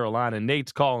South Carolina.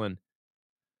 Nate's calling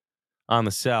on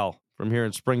the cell from here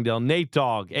in Springdale. Nate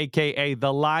Dogg, a.k.a.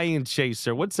 the Lion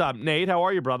Chaser. What's up, Nate? How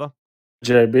are you, brother?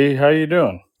 JB, how you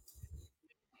doing?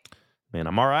 Man,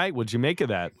 I'm all right. What'd you make of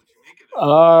that?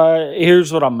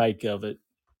 Here's what I make of it.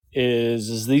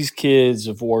 Is these kids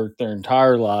have worked their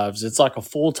entire lives. It's like a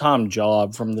full-time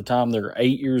job from the time they're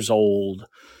 8 years old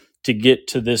to get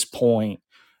to this point.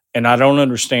 And I don't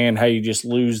understand how you just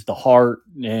lose the heart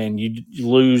and you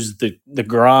lose the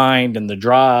grind and the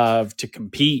drive to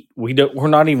compete. We're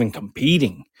not even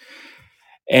competing.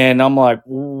 And I'm like,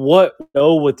 what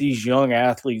these young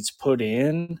athletes put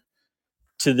in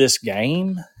to this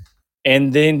game,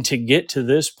 and then to get to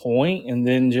this point and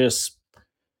then just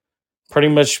pretty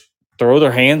much throw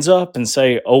their hands up and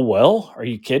say, oh, well, are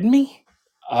you kidding me?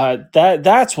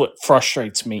 That's what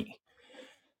frustrates me.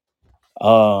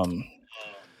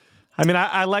 I mean,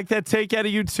 I like that take out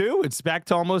of you too. It's back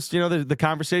to almost, the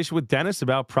conversation with Dennis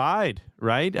about pride,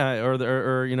 right? Or the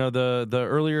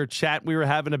earlier chat we were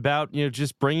having about,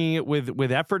 just bringing it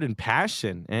with effort and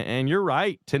passion. And you're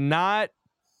right, to not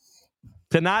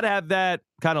have that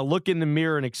kind of look in the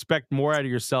mirror and expect more out of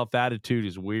yourself attitude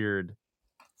is weird.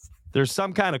 There's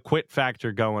some kind of quit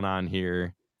factor going on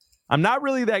here. I'm not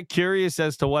really that curious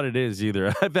as to what it is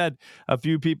either. I've had a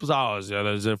few people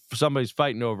say, somebody's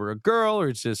fighting over a girl or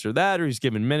it's this or that, or he's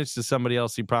giving minutes to somebody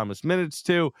else he promised minutes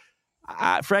to.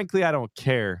 Frankly, I don't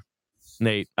care,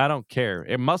 Nate. I don't care.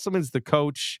 If Musselman's the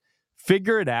coach,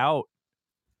 figure it out.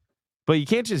 But you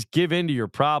can't just give in to your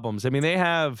problems. I mean, they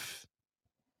have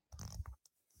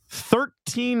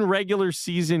 13 regular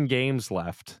season games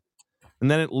left. And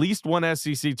then at least one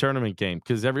SEC tournament game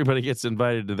because everybody gets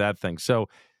invited to that thing. So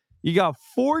you got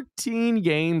 14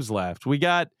 games left. We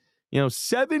got,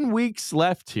 7 weeks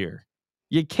left here.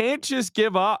 You can't just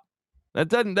give up.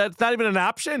 That's not even an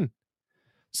option.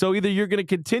 So either you're going to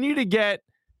continue to get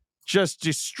just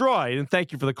destroyed, and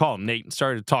thank you for the call, Nate.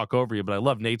 Sorry to talk over you, but I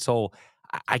love Nate's whole,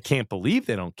 I can't believe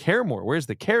they don't care more. Where's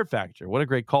the care factor? What a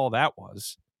great call that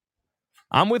was.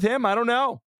 I'm with him. I don't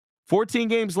know. 14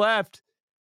 games left.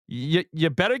 You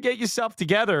better get yourself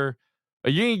together or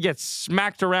you're going to get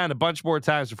smacked around a bunch more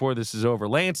times before this is over.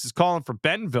 Lance is calling for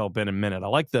Bentonville in a minute. I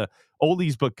like the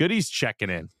oldies but goodies checking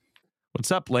in. What's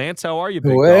up, Lance? How are you,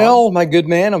 big dog? My good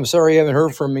man, I'm sorry you haven't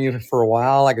heard from me for a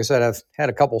while. Like I said, I've had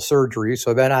a couple surgeries,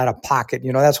 so I've been out of pocket.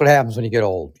 That's what happens when you get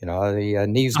old. The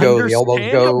knees go, the elbows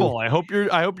go. I hope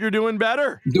you're doing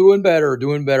better. Doing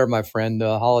better, my friend.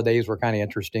 Holidays were kind of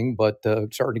interesting, but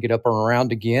starting to get up and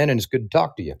around again, and it's good to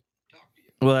talk to you.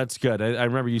 Well, that's good. I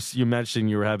remember you mentioned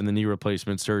you were having the knee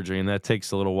replacement surgery, and that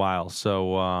takes a little while.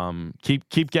 So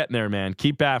keep getting there, man.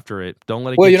 Keep after it. Don't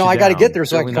let it get you I got to down. get there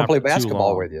so I Certainly can come not play for too basketball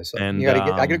long. with you. So And I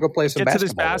got to go play let's some get to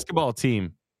this basketball. basketball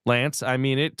team, Lance. I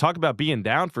mean, talk about being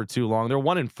down for too long. They're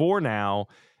 1-4 now.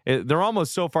 They're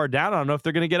almost so far down. I don't know if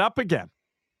they're going to get up again.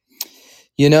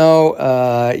 I'm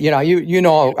a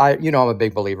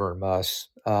big believer in Muss.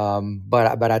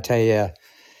 But I tell you,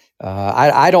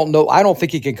 I don't know. I don't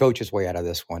think he can coach his way out of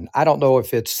this one. I don't know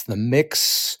if it's the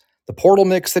mix, the portal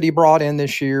mix that he brought in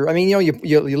this year. I mean,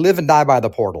 you live and die by the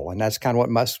portal, and that's kind of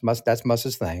what that's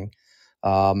Muss's thing.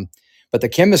 But the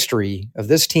chemistry of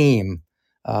this team,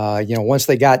 once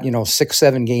they got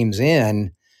 6-7 games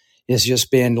in, has just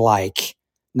been like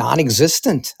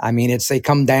non-existent. I mean, they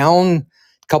come down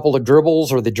a couple of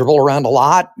dribbles, or they dribble around a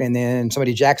lot, and then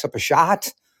somebody jacks up a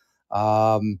shot.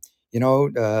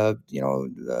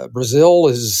 Brazil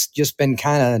has just been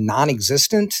kind of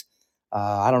non-existent.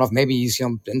 I don't know if maybe he's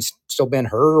still been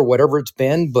hurt or whatever it's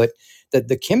been, but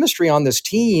the chemistry on this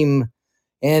team,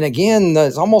 and again,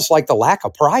 it's almost like the lack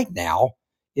of pride now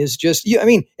is just. I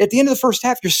mean, at the end of the first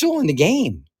half, you're still in the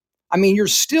game. I mean, you're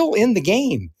still in the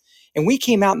game, and we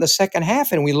came out in the second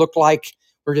half and we looked like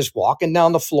we're just walking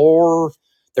down the floor.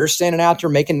 They're standing out there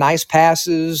making nice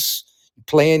passes,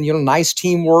 playing, nice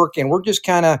teamwork, and we're just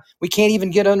we can't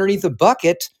even get underneath the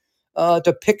bucket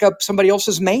to pick up somebody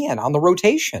else's man on the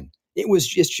rotation. It's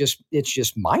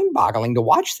just mind-boggling to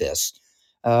watch this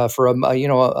for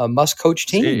a must-coach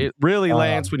team. It really,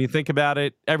 Lance, when you think about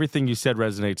it, everything you said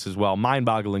resonates as well.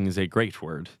 Mind-boggling is a great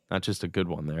word, not just a good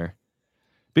one there.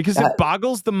 Because it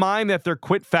boggles the mind that their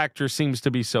quit factor seems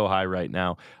to be so high right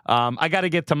now. I got to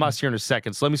get to Muss here in a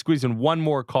second, so let me squeeze in one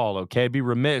more call, okay? I'd be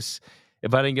remiss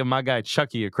if I didn't give my guy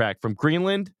Chucky a crack from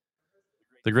Greenland.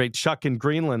 The great Chuck in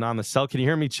Greenland on the cell. Can you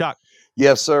hear me, Chuck?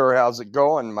 Yes, sir. How's it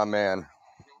going, my man?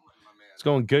 It's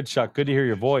going good, Chuck. Good to hear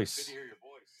your voice.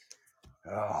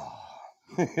 Oh.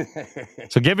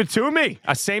 So give it to me.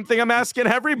 Same thing I'm asking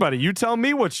everybody. You tell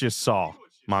me what you saw,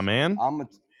 my man.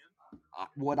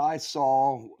 What I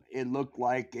saw, it looked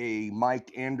like a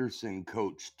Mike Anderson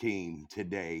coach team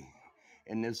today.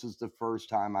 And this is the first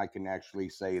time I can actually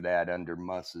say that under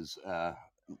Muss's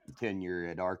tenure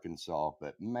at Arkansas.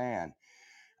 But, man,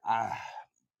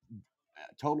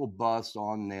 total bust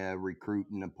on the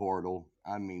recruiting the portal.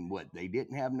 I mean, they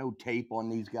didn't have no tape on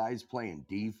these guys playing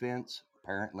defense?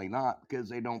 Apparently not, because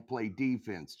they don't play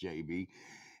defense, JB.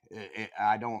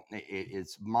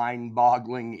 It's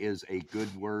mind-boggling is a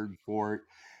good word for it.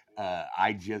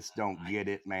 I just don't get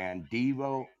it, man.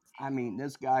 Devo, I mean,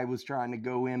 this guy was trying to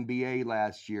go NBA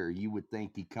last year. You would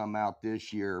think he'd come out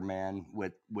this year, man,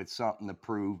 with something to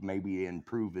prove, maybe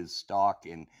improve his stock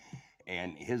and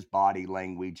his body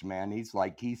language, man.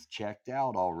 He's checked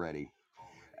out already.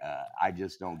 I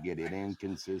just don't get it.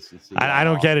 Inconsistency. I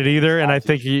don't get it either, and I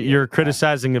think your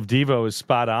criticizing of Devo is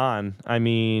spot on. I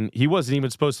mean, he wasn't even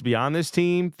supposed to be on this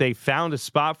team. They found a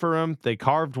spot for him. They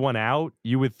carved one out.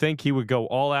 You would think he would go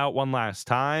all out one last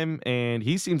time, and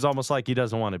he seems almost like he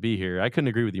doesn't want to be here. I couldn't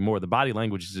agree with you more. The body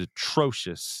language is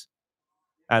atrocious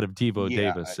out of Devo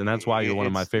Davis, and that's why you're one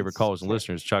of my favorite callers and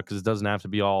listeners, Chuck, because it doesn't have to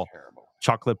be all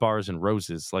chocolate bars and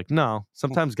roses. No,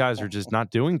 sometimes guys are just not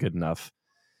doing good enough.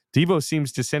 Devo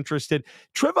seems disinterested.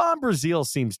 Trevon Brazile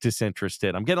seems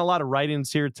disinterested. I'm getting a lot of write-ins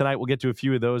here tonight. We'll get to a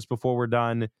few of those before we're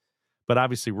done. But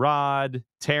obviously, Rod,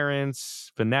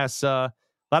 Terrence, Vanessa,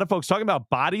 a lot of folks talking about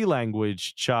body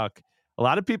language, Chuck. A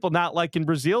lot of people not liking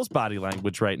Brazile's body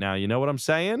language right now. You know what I'm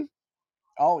saying?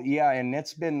 Oh, yeah, and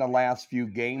it's been the last few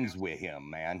games with him,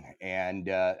 man. And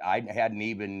I hadn't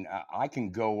even I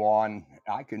can go on.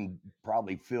 I can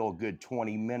probably fill a good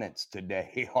 20 minutes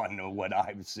today on what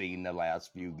I've seen the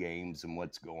last few games and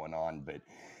what's going on. But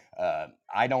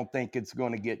I don't think it's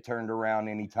going to get turned around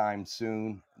anytime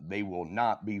soon. They will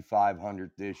not be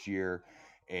 500 this year.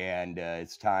 And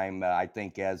it's time, I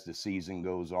think, as the season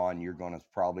goes on, you're going to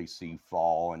probably see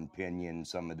Fall and Pinion,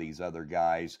 some of these other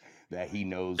guys that he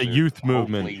knows the youth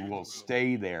movement hopefully will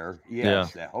stay there.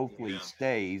 Yes, that hopefully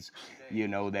stays,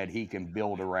 that he can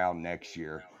build around next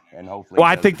year. And hopefully, well,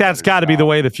 I think that's got to be the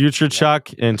way of the future, Chuck.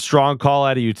 And strong call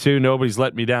out of you, too. Nobody's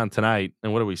letting me down tonight.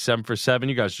 And what are we, 7 for 7?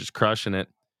 You guys just crushing it.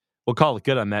 We'll call it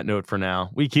good on that note for now.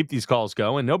 We keep these calls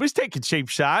going. Nobody's taking cheap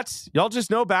shots. Y'all just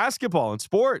know basketball and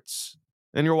sports.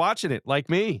 And you're watching it like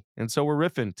me. And so we're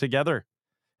riffing together.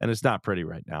 And it's not pretty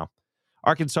right now.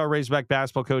 Arkansas Razorback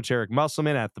basketball coach Eric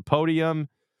Musselman at the podium,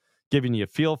 giving you a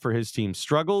feel for his team's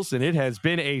struggles. And it has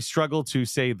been a struggle, to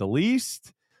say the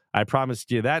least. I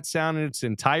promised you that sound in its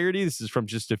entirety. This is from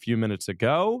just a few minutes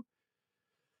ago.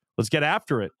 Let's get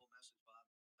after it.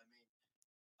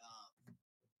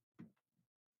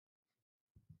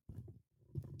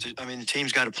 I mean, the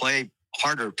team's got to play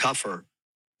harder, tougher.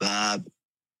 I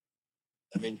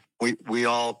mean, we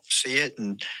all see it,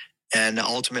 and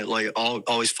ultimately,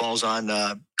 always falls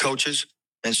on coaches,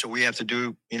 and so we have to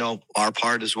do our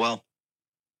part as well.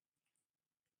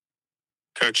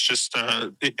 Coach, just I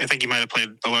think you might have played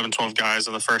 11, 12 guys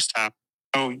in the first half.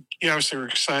 Oh, you obviously were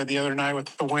excited the other night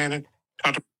with the win and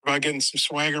talked about getting some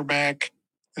swagger back.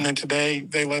 And then today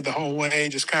they led the whole way.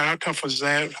 Just kind of how tough was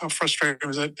that? How frustrating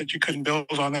was it that you couldn't build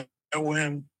on that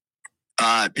win?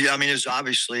 Yeah, I mean, it's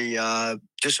obviously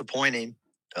disappointing.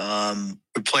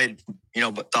 We played,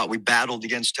 but thought we battled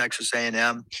against Texas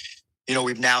A&M.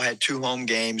 We've now had 2 home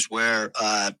games where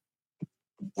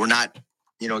we're not,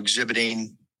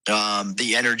 exhibiting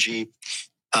the energy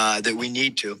that we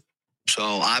need to. So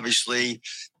obviously,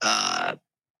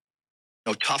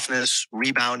 toughness,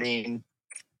 rebounding,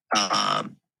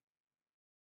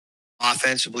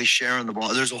 offensively sharing the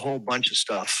ball. There's a whole bunch of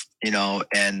stuff,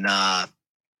 and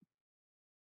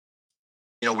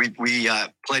we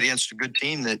played against a good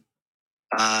team that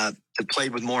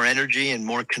played with more energy and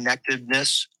more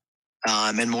connectedness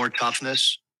and more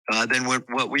toughness than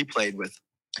what we played with.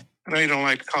 I know you don't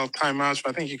like to call timeouts,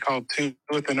 but I think you called 2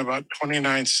 within about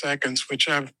 29 seconds, which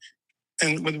with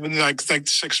like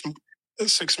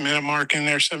 6-minute mark in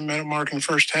there, 7-minute mark in the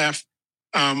first half.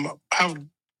 What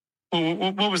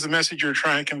was the message you were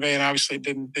trying to convey? And obviously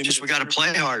didn't. Just we got to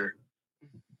play harder.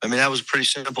 I mean, that was a pretty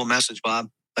simple message, Bob.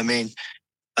 I mean,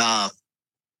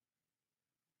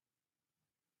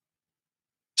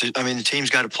 the team's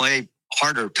got to play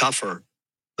harder, tougher.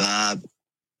 I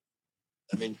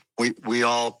mean, we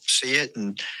all see it,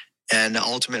 and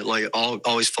ultimately,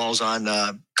 always falls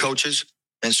on coaches,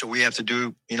 and so we have to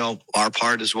do our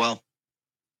part as well.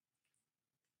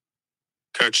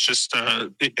 Coach, just I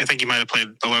think you might have played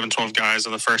 11, 12 guys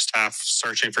in the first half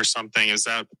searching for something. Is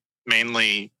that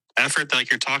mainly effort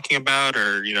like you're talking about,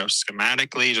 or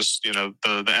schematically, just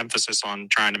the emphasis on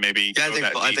trying to maybe?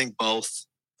 Yeah, I think both.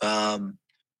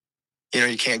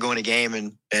 You can't go in a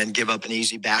game and give up an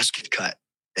easy basket cut,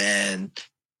 and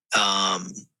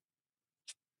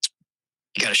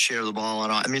you got to share the ball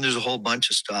on. I mean, there's a whole bunch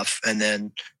of stuff, and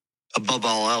then above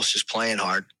all else, just playing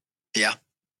hard. Yeah.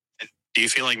 Do you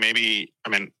feel like maybe, I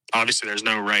mean, obviously there's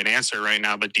no right answer right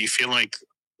now, but do you feel like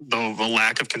the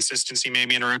lack of consistency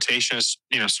maybe in a rotation is,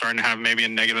 starting to have maybe a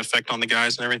negative effect on the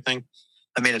guys and everything?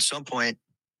 I mean, at some point,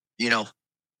 what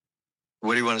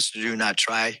do you want us to do? Not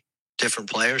try different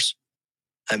players?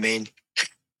 I mean,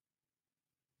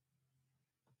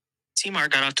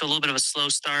 T-Mark got off to a little bit of a slow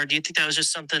start. Do you think that was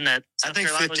just something that I think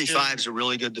 55 is a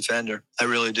really good defender. I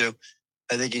really do.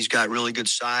 I think he's got really good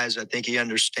size. I think he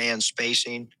understands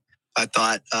spacing. I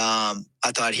thought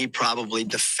he probably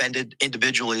defended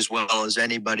individually as well as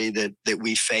anybody that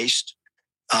we faced.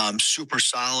 Super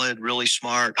solid, really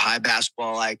smart, high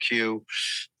basketball IQ.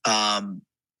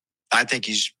 I think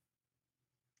he's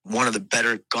one of the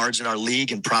better guards in our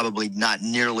league and probably not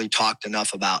nearly talked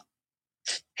enough about.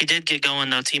 He did get going,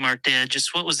 though, T-Mark did.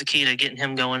 Just what was the key to getting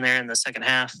him going there in the second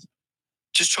half?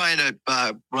 Just trying to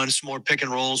run some more pick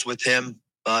and rolls with him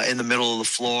in the middle of the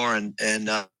floor and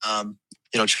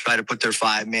try to put their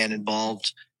 5-man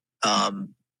involved,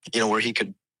 where he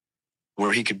could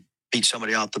beat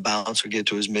somebody off the bounce or get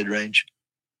to his mid-range.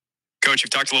 Coach,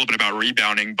 you've talked a little bit about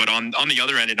rebounding, but on the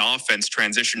other end in offense,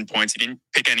 transition points, he didn't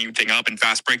pick anything up in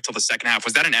fast break till the second half.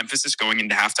 Was that an emphasis going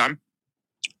into halftime?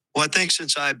 Well, I think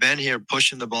since I've been here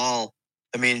pushing the ball,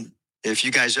 I mean, if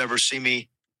you guys ever see me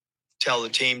tell the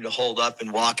team to hold up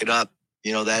and walk it up,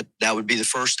 that would be the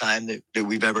first time that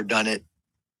we've ever done it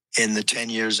in the 10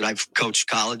 years that I've coached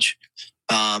college.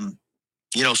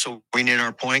 So we need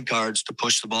our point guards to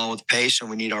push the ball with pace, and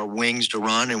we need our wings to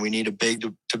run, and we need a big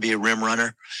to be a rim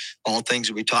runner. All things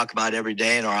that we talk about every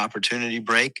day in our opportunity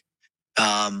break.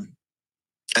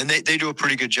 And they do a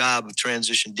pretty good job of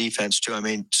transition defense too. I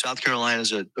mean, South Carolina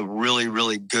is a really,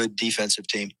 really good defensive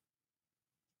team.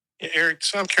 Yeah, Eric,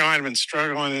 South Carolina has been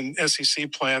struggling in SEC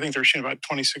play. I think they're shooting about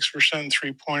 26%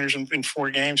 three-pointers in 4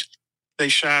 games. They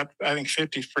shot, I think,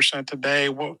 50% today.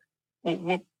 What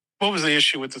was the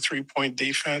issue with the 3-point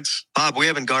defense? Bob, we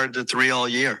haven't guarded the 3 all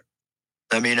year.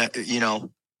 I mean, again,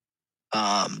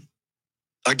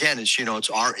 it's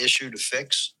our issue to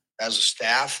fix as a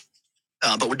staff.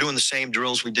 But we're doing the same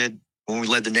drills we did when we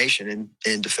led the nation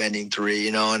in defending 3,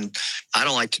 and I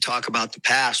don't like to talk about the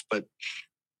past, but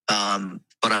I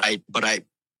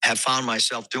have found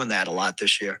myself doing that a lot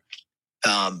this year.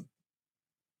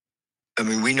 I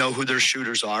mean, we know who their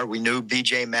shooters are. We knew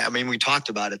BJ Mack. I mean, we talked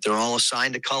about it. They're all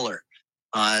assigned a color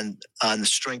on the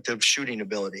strength of shooting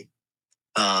ability.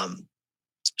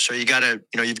 So you got to,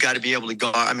 you've got to be able to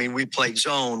go. I mean, we played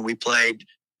zone. We played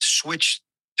switch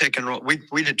pick and roll.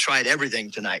 We did tried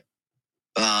everything tonight.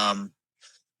 And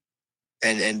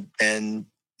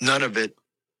none of it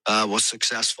was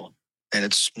successful. And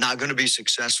it's not going to be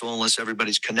successful unless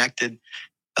everybody's connected.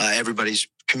 Everybody's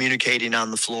communicating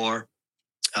on the floor.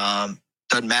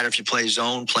 Doesn't matter if you play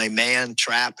zone, play man,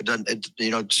 trap. It doesn't.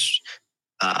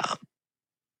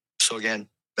 So again,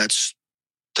 that's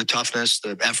the toughness,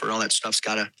 the effort, all that stuff's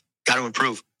got to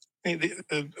improve.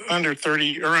 The under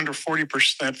 30 or under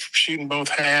 40% shooting both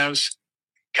halves,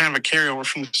 kind of a carryover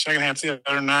from the second half the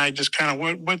other night. Just kind of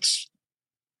what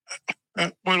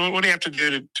do you have to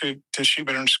do to shoot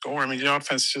better and score? I mean, the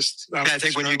offense just. I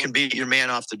think when you can beat your man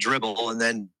off the dribble and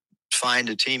then find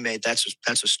a teammate, that's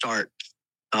a start.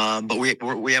 But we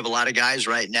have a lot of guys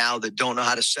right now that don't know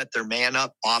how to set their man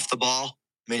up off the ball.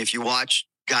 I mean, if you watch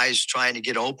guys trying to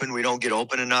get open, we don't get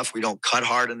open enough. We don't cut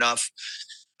hard enough.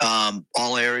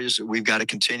 All areas that we've got to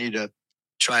continue to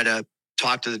try to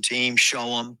talk to the team,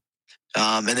 show them,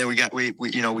 and then we got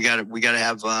to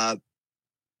have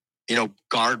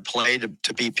guard play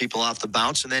to beat people off the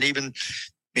bounce, and then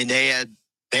they had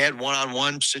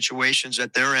one-on-one situations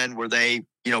at their end where they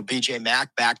BJ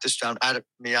Mack backed us down. I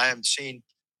haven't seen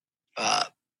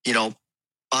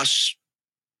us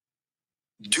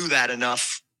do that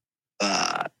enough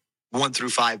 1 through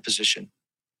 5 position.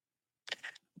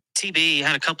 TB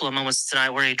had a couple of moments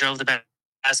tonight where he drove the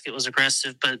basket, was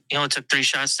aggressive, but it took 3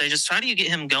 shots today. Just how do you get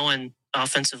him going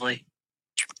offensively?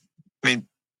 I mean,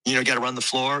 you got to run the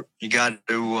floor. You got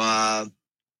to,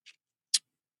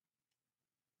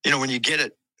 when you get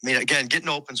it. I mean, again, getting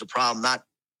open's a problem. I'm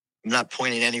not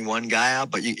pointing any one guy out,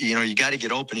 but you got to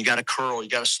get open. You got to curl. You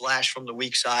got to slash from the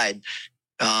weak side.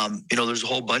 There's a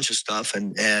whole bunch of stuff,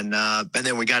 and then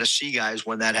we got to see guys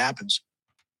when that happens.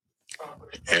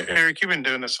 Eric, you've been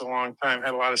doing this a long time,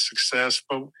 had a lot of success,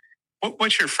 but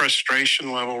what's your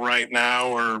frustration level right now?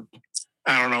 Or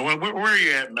I don't know, where are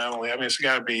you at mentally? I mean, it's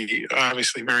got to be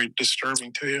obviously very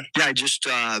disturbing to you. Yeah, I just,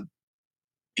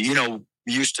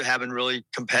 used to having really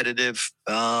competitive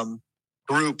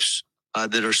groups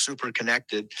that are super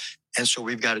connected. And so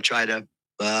we've got to try to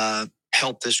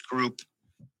help this group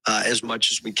as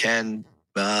much as we can,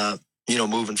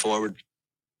 moving forward.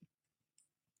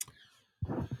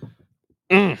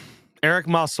 Eric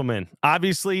Musselman,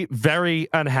 obviously very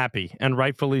unhappy, and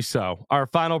rightfully so. Our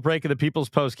final break of the People's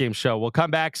Postgame Show. We'll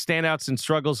come back, standouts and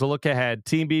struggles, a look ahead.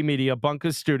 Team B Media,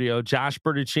 Bunker Studio, Josh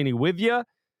Bertuccini with you.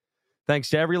 Thanks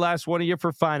to every last one of you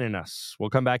for finding us.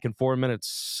 We'll come back in 4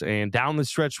 minutes, and down the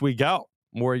stretch we go.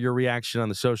 More of your reaction on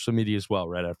the social media as well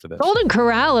right after this. Golden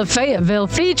Corral of Fayetteville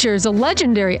features a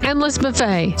legendary endless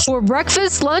buffet for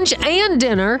breakfast, lunch, and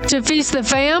dinner to feast the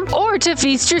fam or to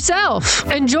feast yourself.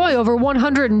 Enjoy over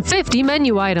 150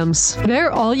 menu items.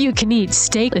 Their all-you-can-eat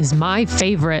steak is my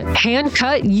favorite.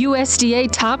 Hand-cut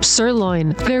USDA top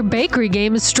sirloin. Their bakery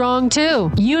game is strong too.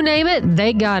 You name it,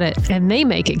 they got it, and they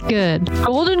make it good.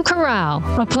 Golden Corral,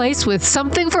 a place with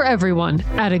something for everyone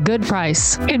at a good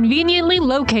price. Conveniently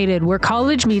located where College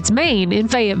meets Maine in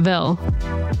Fayetteville.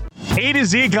 A to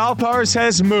Z Golf Cars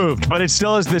has moved, but it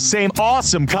still has the same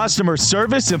awesome customer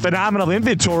service and phenomenal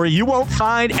inventory you won't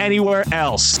find anywhere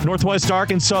else. Northwest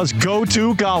Arkansas's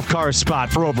go-to golf car spot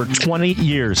for over 20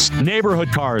 years.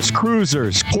 Neighborhood cars,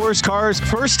 cruisers, course cars,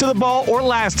 first to the ball or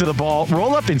last to the ball,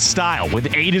 roll up in style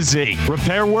with A to Z.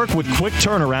 Repair work with quick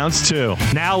turnarounds too.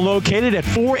 Now located at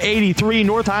 483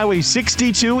 North Highway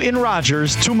 62 in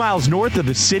Rogers, 2 miles north of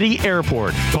the city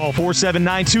airport. Call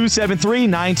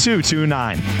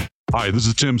 479-273-9229. Hi, this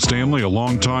is Tim Stanley, a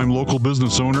longtime local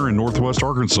business owner in Northwest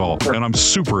Arkansas, and I'm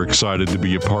super excited to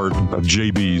be a part of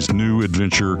JB's new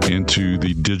adventure into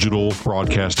the digital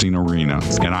broadcasting arena,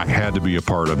 and I had to be a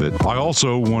part of it. I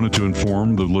also wanted to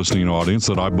inform the listening audience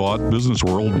that I bought Business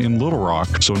World in Little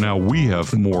Rock, so now we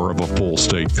have more of a full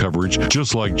state coverage,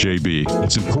 just like JB.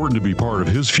 It's important to be part of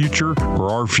his future,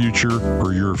 or our future,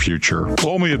 or your future.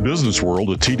 Call me at Business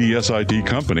World, a TDSID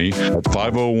company, at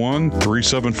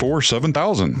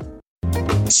 501-374-7000.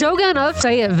 Shogun of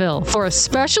Fayetteville for a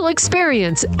special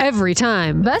experience every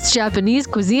time. Best Japanese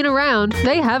cuisine around,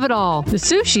 they have it all. The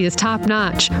sushi is top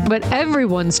notch, but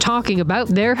everyone's talking about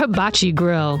their hibachi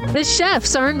grill. The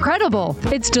chefs are incredible.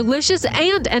 It's delicious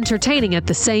and entertaining at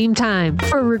the same time.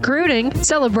 For recruiting,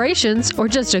 celebrations, or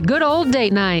just a good old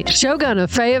date night, Shogun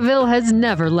of Fayetteville has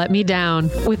never let me down.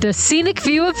 With a scenic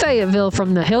view of Fayetteville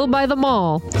from the hill by the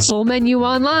mall. Full menu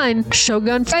online,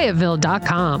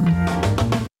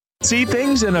 shogunfayetteville.com. See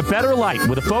things in a better light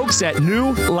with the folks at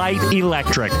New Light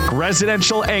Electric.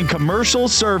 Residential and commercial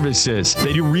services.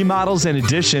 They do remodels and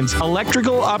additions,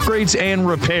 electrical upgrades and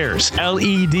repairs,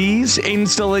 LEDs,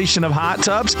 installation of hot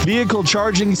tubs, vehicle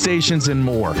charging stations, and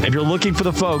more. If you're looking for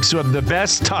the folks who have the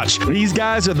best touch, these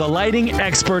guys are the lighting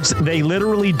experts. They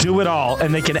literally do it all,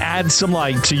 and they can add some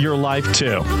light to your life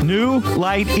too. New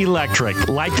Light Electric.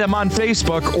 Like them on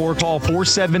Facebook or call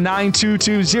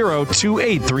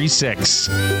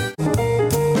 479-220-2836.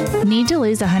 Need to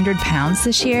lose 100 pounds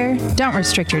this year? Don't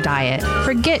restrict your diet.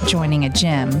 Forget joining a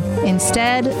gym.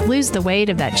 Instead, lose the weight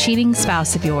of that cheating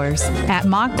spouse of yours. At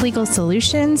Mock Legal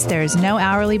Solutions, there is no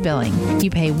hourly billing. You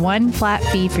pay one flat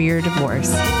fee for your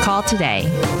divorce. Call today,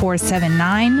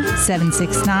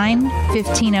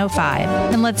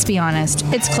 479-769-1505. And let's be honest,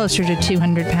 it's closer to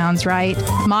 200 pounds, right?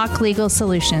 Mock Legal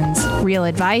Solutions. Real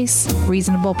advice,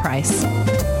 reasonable price.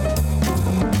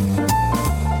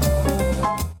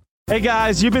 Hey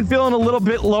guys, you've been feeling a little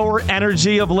bit lower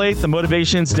energy of late. The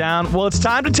motivation's down. Well, it's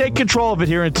time to take control of it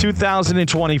here in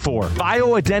 2024.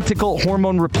 Bioidentical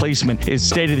hormone replacement is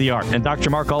state of the art, and Dr.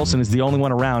 Mark Olson is the only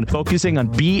one around focusing on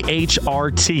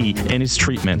BHRT in his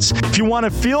treatments. If you want to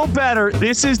feel better,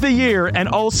 this is the year, and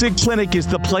Olson Clinic is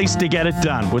the place to get it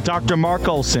done with Dr. Mark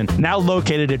Olson, now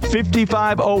located at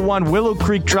 5501 Willow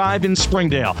Creek Drive in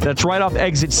Springdale. That's right off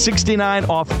exit 69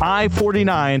 off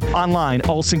I-49, online,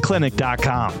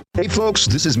 olsonclinic.com. Hey folks,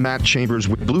 this is Matt Chambers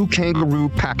with Blue Kangaroo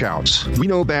Packouts. We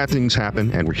know bad things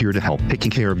happen, and we're here to help,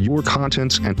 taking care of your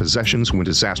contents and possessions when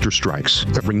disaster strikes.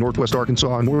 Covering Northwest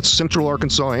Arkansas, North Central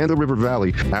Arkansas, and the River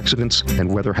Valley, accidents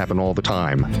and weather happen all the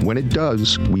time. When it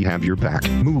does, we have your back.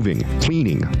 Moving,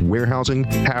 cleaning, warehousing,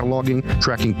 cataloging,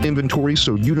 tracking inventory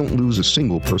so you don't lose a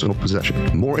single personal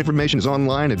possession. More information is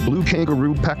online at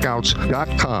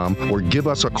bluekangaroopackouts.com or give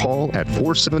us a call at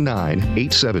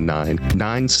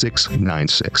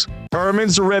 479-879-9696.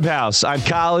 Herman's Rib House on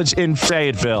College in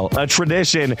Fayetteville. A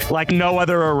tradition like no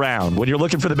other around. When you're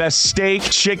looking for the best steak,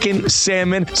 chicken,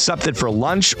 salmon, something for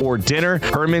lunch or dinner,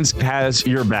 Herman's has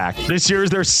your back. This year is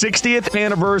their 60th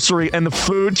anniversary, and the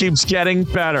food keeps getting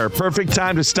better. Perfect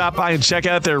time to stop by and check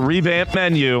out their revamped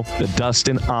menu. The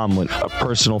Dustin Omelet, a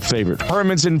personal favorite.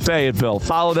 Herman's in Fayetteville.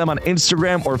 Follow them on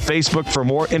Instagram or Facebook for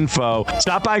more info.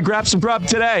 Stop by and grab some grub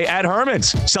today at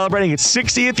Herman's, celebrating its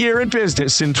 60th year in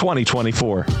business in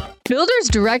 2024. Builders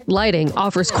Direct Lighting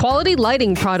offers quality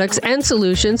lighting products and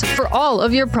solutions for all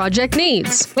of your project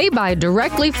needs. They buy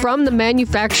directly from the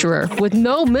manufacturer with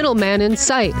no middleman in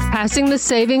sight, passing the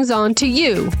savings on to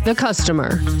you, the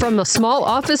customer. From a small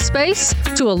office space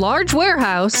to a large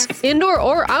warehouse, indoor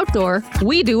or outdoor,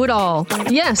 we do it all.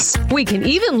 Yes, we can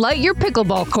even light your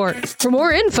pickleball court. For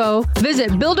more info,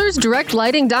 visit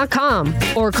buildersdirectlighting.com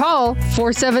or call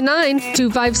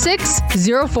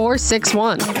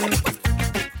 479-256-0461.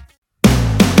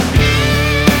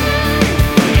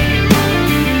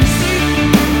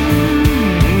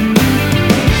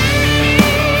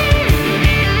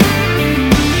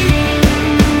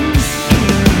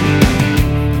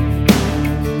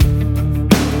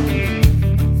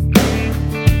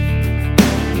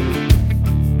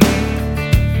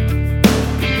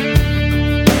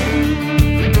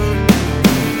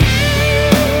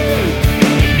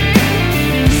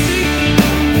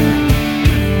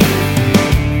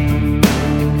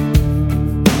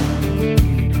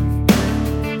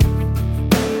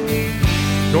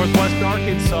 Northwest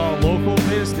Arkansas, local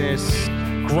business,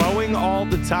 growing all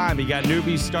the time. You got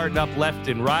newbies starting up left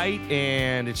and right,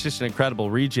 and it's just an incredible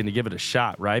region to give it a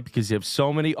shot, right? Because you have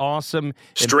so many awesome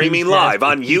streaming live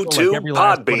on YouTube,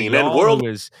 Podbean, and World. Who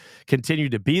has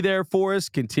continued to be there for us,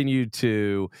 continue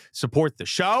to support the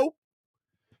show,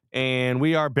 and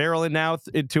we are barreling now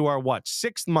into our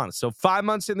 6th month, so 5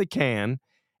 months in the can.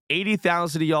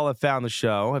 80,000 of y'all have found the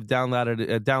show, have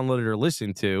downloaded or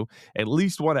listened to at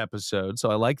least one episode,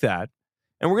 so I like that.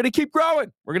 And we're going to keep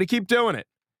growing. We're going to keep doing it.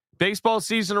 Baseball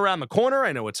season around the corner.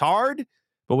 I know it's hard,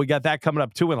 but we got that coming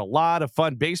up too, and a lot of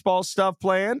fun baseball stuff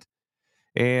planned.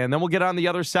 And then we'll get on the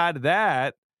other side of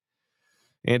that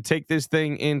and take this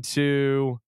thing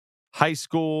into high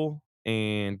school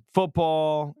and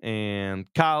football and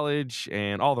college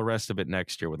and all the rest of it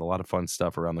next year with a lot of fun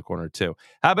stuff around the corner too.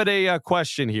 How about a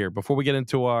question here before we get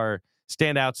into our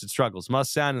standouts and struggles?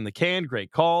 Must sound in the can.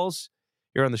 Great calls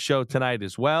here on the show tonight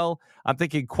as well. I'm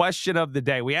thinking question of the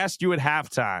day. We asked you at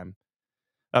halftime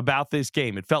about this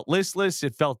game. It felt listless.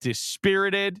 It felt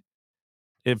dispirited.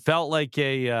 It felt like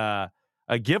a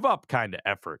give up kind of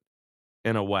effort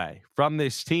in a way from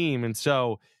this team. And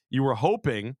so you were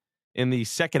hoping in the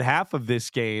second half of this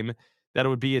game that it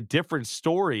would be a different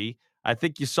story. I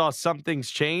think you saw some things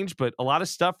change, but a lot of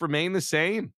stuff remained the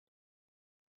same.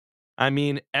 I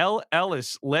mean, L.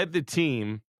 Ellis led the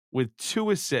team with 2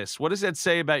 assists. What does that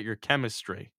say about your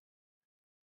chemistry?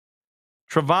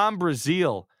 Trevon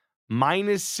Brazile,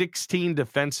 minus 16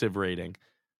 defensive rating.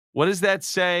 What does that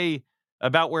say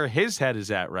about where his head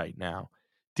is at right now?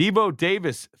 Devo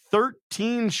Davis,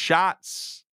 13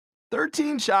 shots.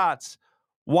 13 shots.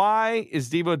 Why is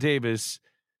Devo Davis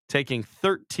taking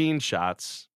 13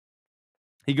 shots?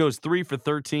 He goes 3 for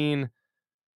 13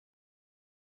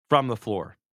 from the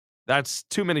floor. That's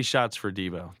too many shots for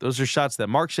Devo. Those are shots that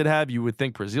Mark should have. You would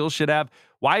think Brazile should have.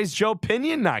 Why is Joe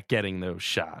Pinion not getting those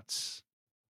shots?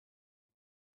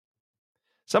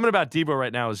 Something about Devo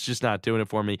right now is just not doing it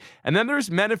for me. And then there's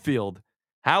Menafield.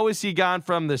 How has he gone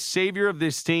from the savior of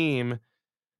this team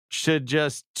to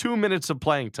just 2 minutes of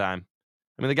playing time?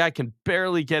 I mean, the guy can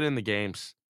barely get in the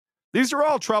games. These are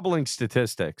all troubling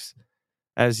statistics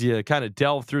as you kind of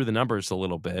delve through the numbers a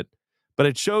little bit. But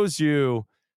it shows you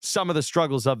some of the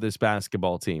struggles of this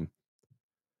basketball team.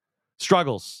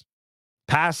 Struggles.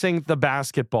 Passing the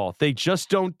basketball. They just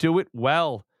don't do it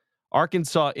well.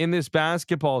 Arkansas in this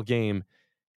basketball game,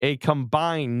 a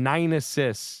combined 9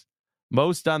 assists.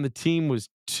 Most on the team was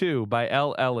 2 by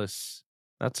L. Ellis.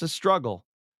 That's a struggle.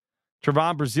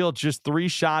 Trevon Brazile, just 3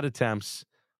 shot attempts.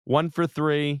 1 for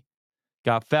 3.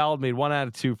 Got fouled, made 1 out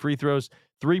of 2 free throws.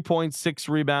 3.6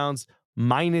 rebounds.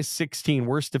 Minus 16.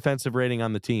 Worst defensive rating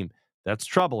on the team. That's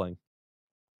troubling.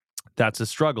 That's a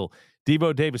struggle.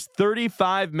 Devo Davis,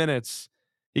 35 minutes.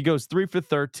 He goes 3 for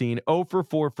 13. 0 for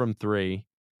 4 from 3.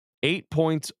 8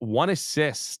 points, 1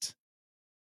 assist.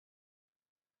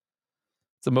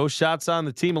 It's the most shots on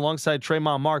the team alongside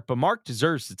Tremont Mark, but Mark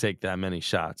deserves to take that many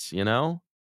shots, you know?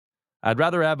 I'd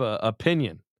rather have a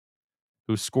Pinion,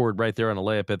 who scored right there on a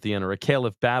layup at the end, or a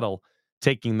Caleb Battle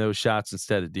taking those shots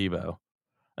instead of Devo.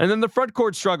 And then the front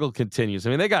court struggle continues. I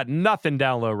mean, they got nothing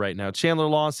down low right now. Chandler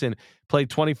Lawson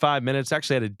played 25 minutes,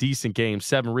 actually had a decent game,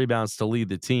 7 rebounds to lead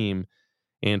the team,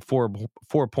 and 4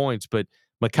 points. But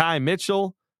Mekhi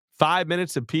Mitchell, 5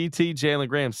 minutes of PT. Jalen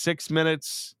Graham, 6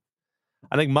 minutes.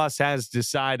 I think Muss has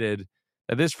decided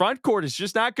that this front court is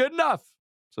just not good enough.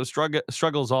 So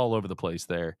struggles all over the place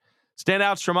there.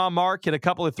 Standouts, Tremont Mark hit a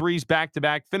couple of threes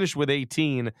back-to-back, finished with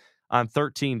 18 on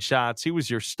 13 shots. He was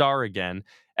your star again.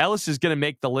 Ellis is going to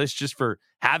make the list just for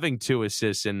having 2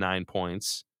 assists and 9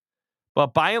 points.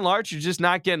 But by and large, you're just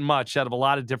not getting much out of a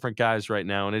lot of different guys right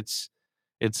now, and it's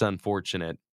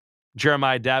unfortunate.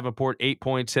 Jeremiah Davenport, 8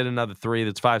 points, hit another 3.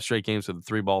 That's 5 straight games with a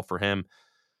 3-ball for him.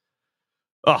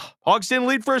 Hogs didn't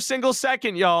lead for a single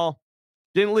second, y'all.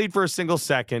 Didn't lead for a single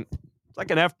second. It's like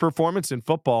an F performance in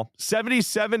football.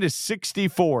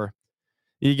 77-64.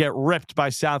 You get ripped by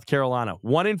South Carolina.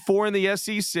 1-4 in the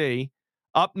SEC.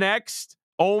 Up next,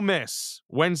 Ole Miss.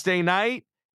 Wednesday night,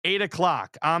 8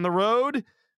 o'clock. On the road,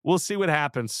 we'll see what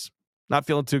happens. Not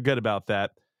feeling too good about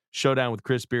that. Showdown with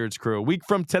Chris Beard's crew. A week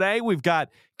from today, we've got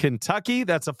Kentucky.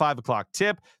 That's a 5 o'clock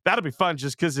tip. That'll be fun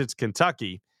just because it's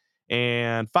Kentucky.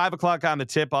 And 5 o'clock on the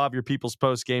tip, I'll have your People's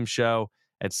Post-Game Show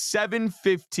at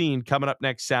 7:15 coming up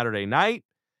next Saturday night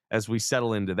as we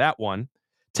settle into that one.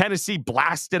 Tennessee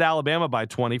blasted Alabama by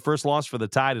 20. First loss for the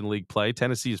Tide in league play.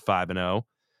 Tennessee is 5-0.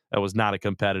 That was not a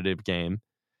competitive game.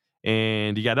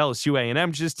 And you got LSU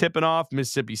A&M just tipping off.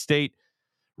 Mississippi State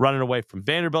running away from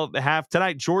Vanderbilt at the half.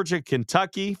 Tonight, Georgia,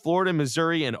 Kentucky, Florida,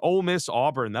 Missouri, and Ole Miss,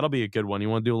 Auburn. That'll be a good one. You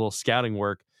want to do a little scouting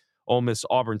work. Ole Miss,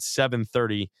 Auburn,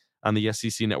 7:30 on the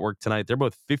SEC Network tonight. They're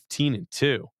both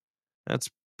 15-2. That's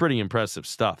pretty impressive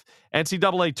stuff.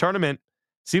 NCAA tournament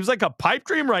seems like a pipe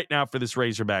dream right now for this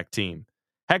Razorback team.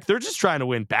 Heck, they're just trying to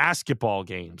win basketball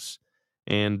games.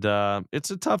 And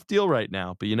it's a tough deal right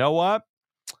now. But you know what?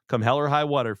 Come hell or high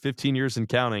water, 15 years and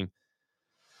counting,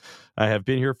 I have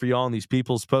been here for y'all on these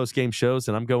People's Post-Game shows,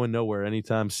 and I'm going nowhere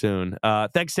anytime soon.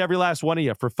 Thanks to every last one of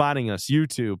you for finding us.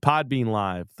 YouTube, Podbean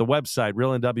Live, the website,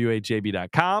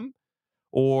 realnwajb.com,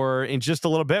 or in just a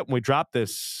little bit when we drop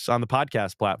this on the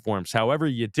podcast platforms. However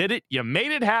you did it, you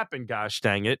made it happen, gosh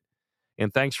dang it.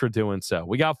 And thanks for doing so.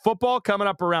 We got football coming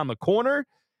up around the corner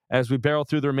as we barrel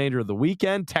through the remainder of the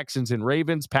weekend. Texans and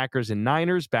Ravens, Packers and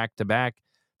Niners, back-to-back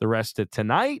the rest of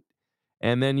tonight.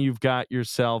 And then you've got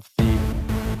yourself the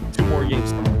 2 more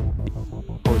games.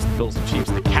 Of course, the Bills and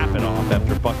Chiefs to cap it off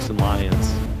after Bucks and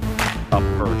Lions up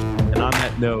first. And on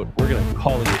that note, we're going to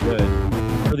call it good.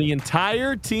 For the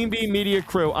entire Team B Media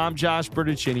crew, I'm Josh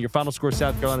Bertuccini. Your final score,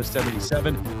 South Carolina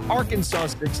 77, Arkansas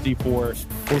 64.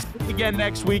 We'll see you again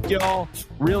next week, y'all.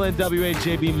 Real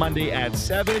NWAJB Monday at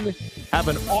 7. Have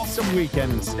an awesome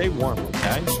weekend and stay warm,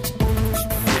 okay?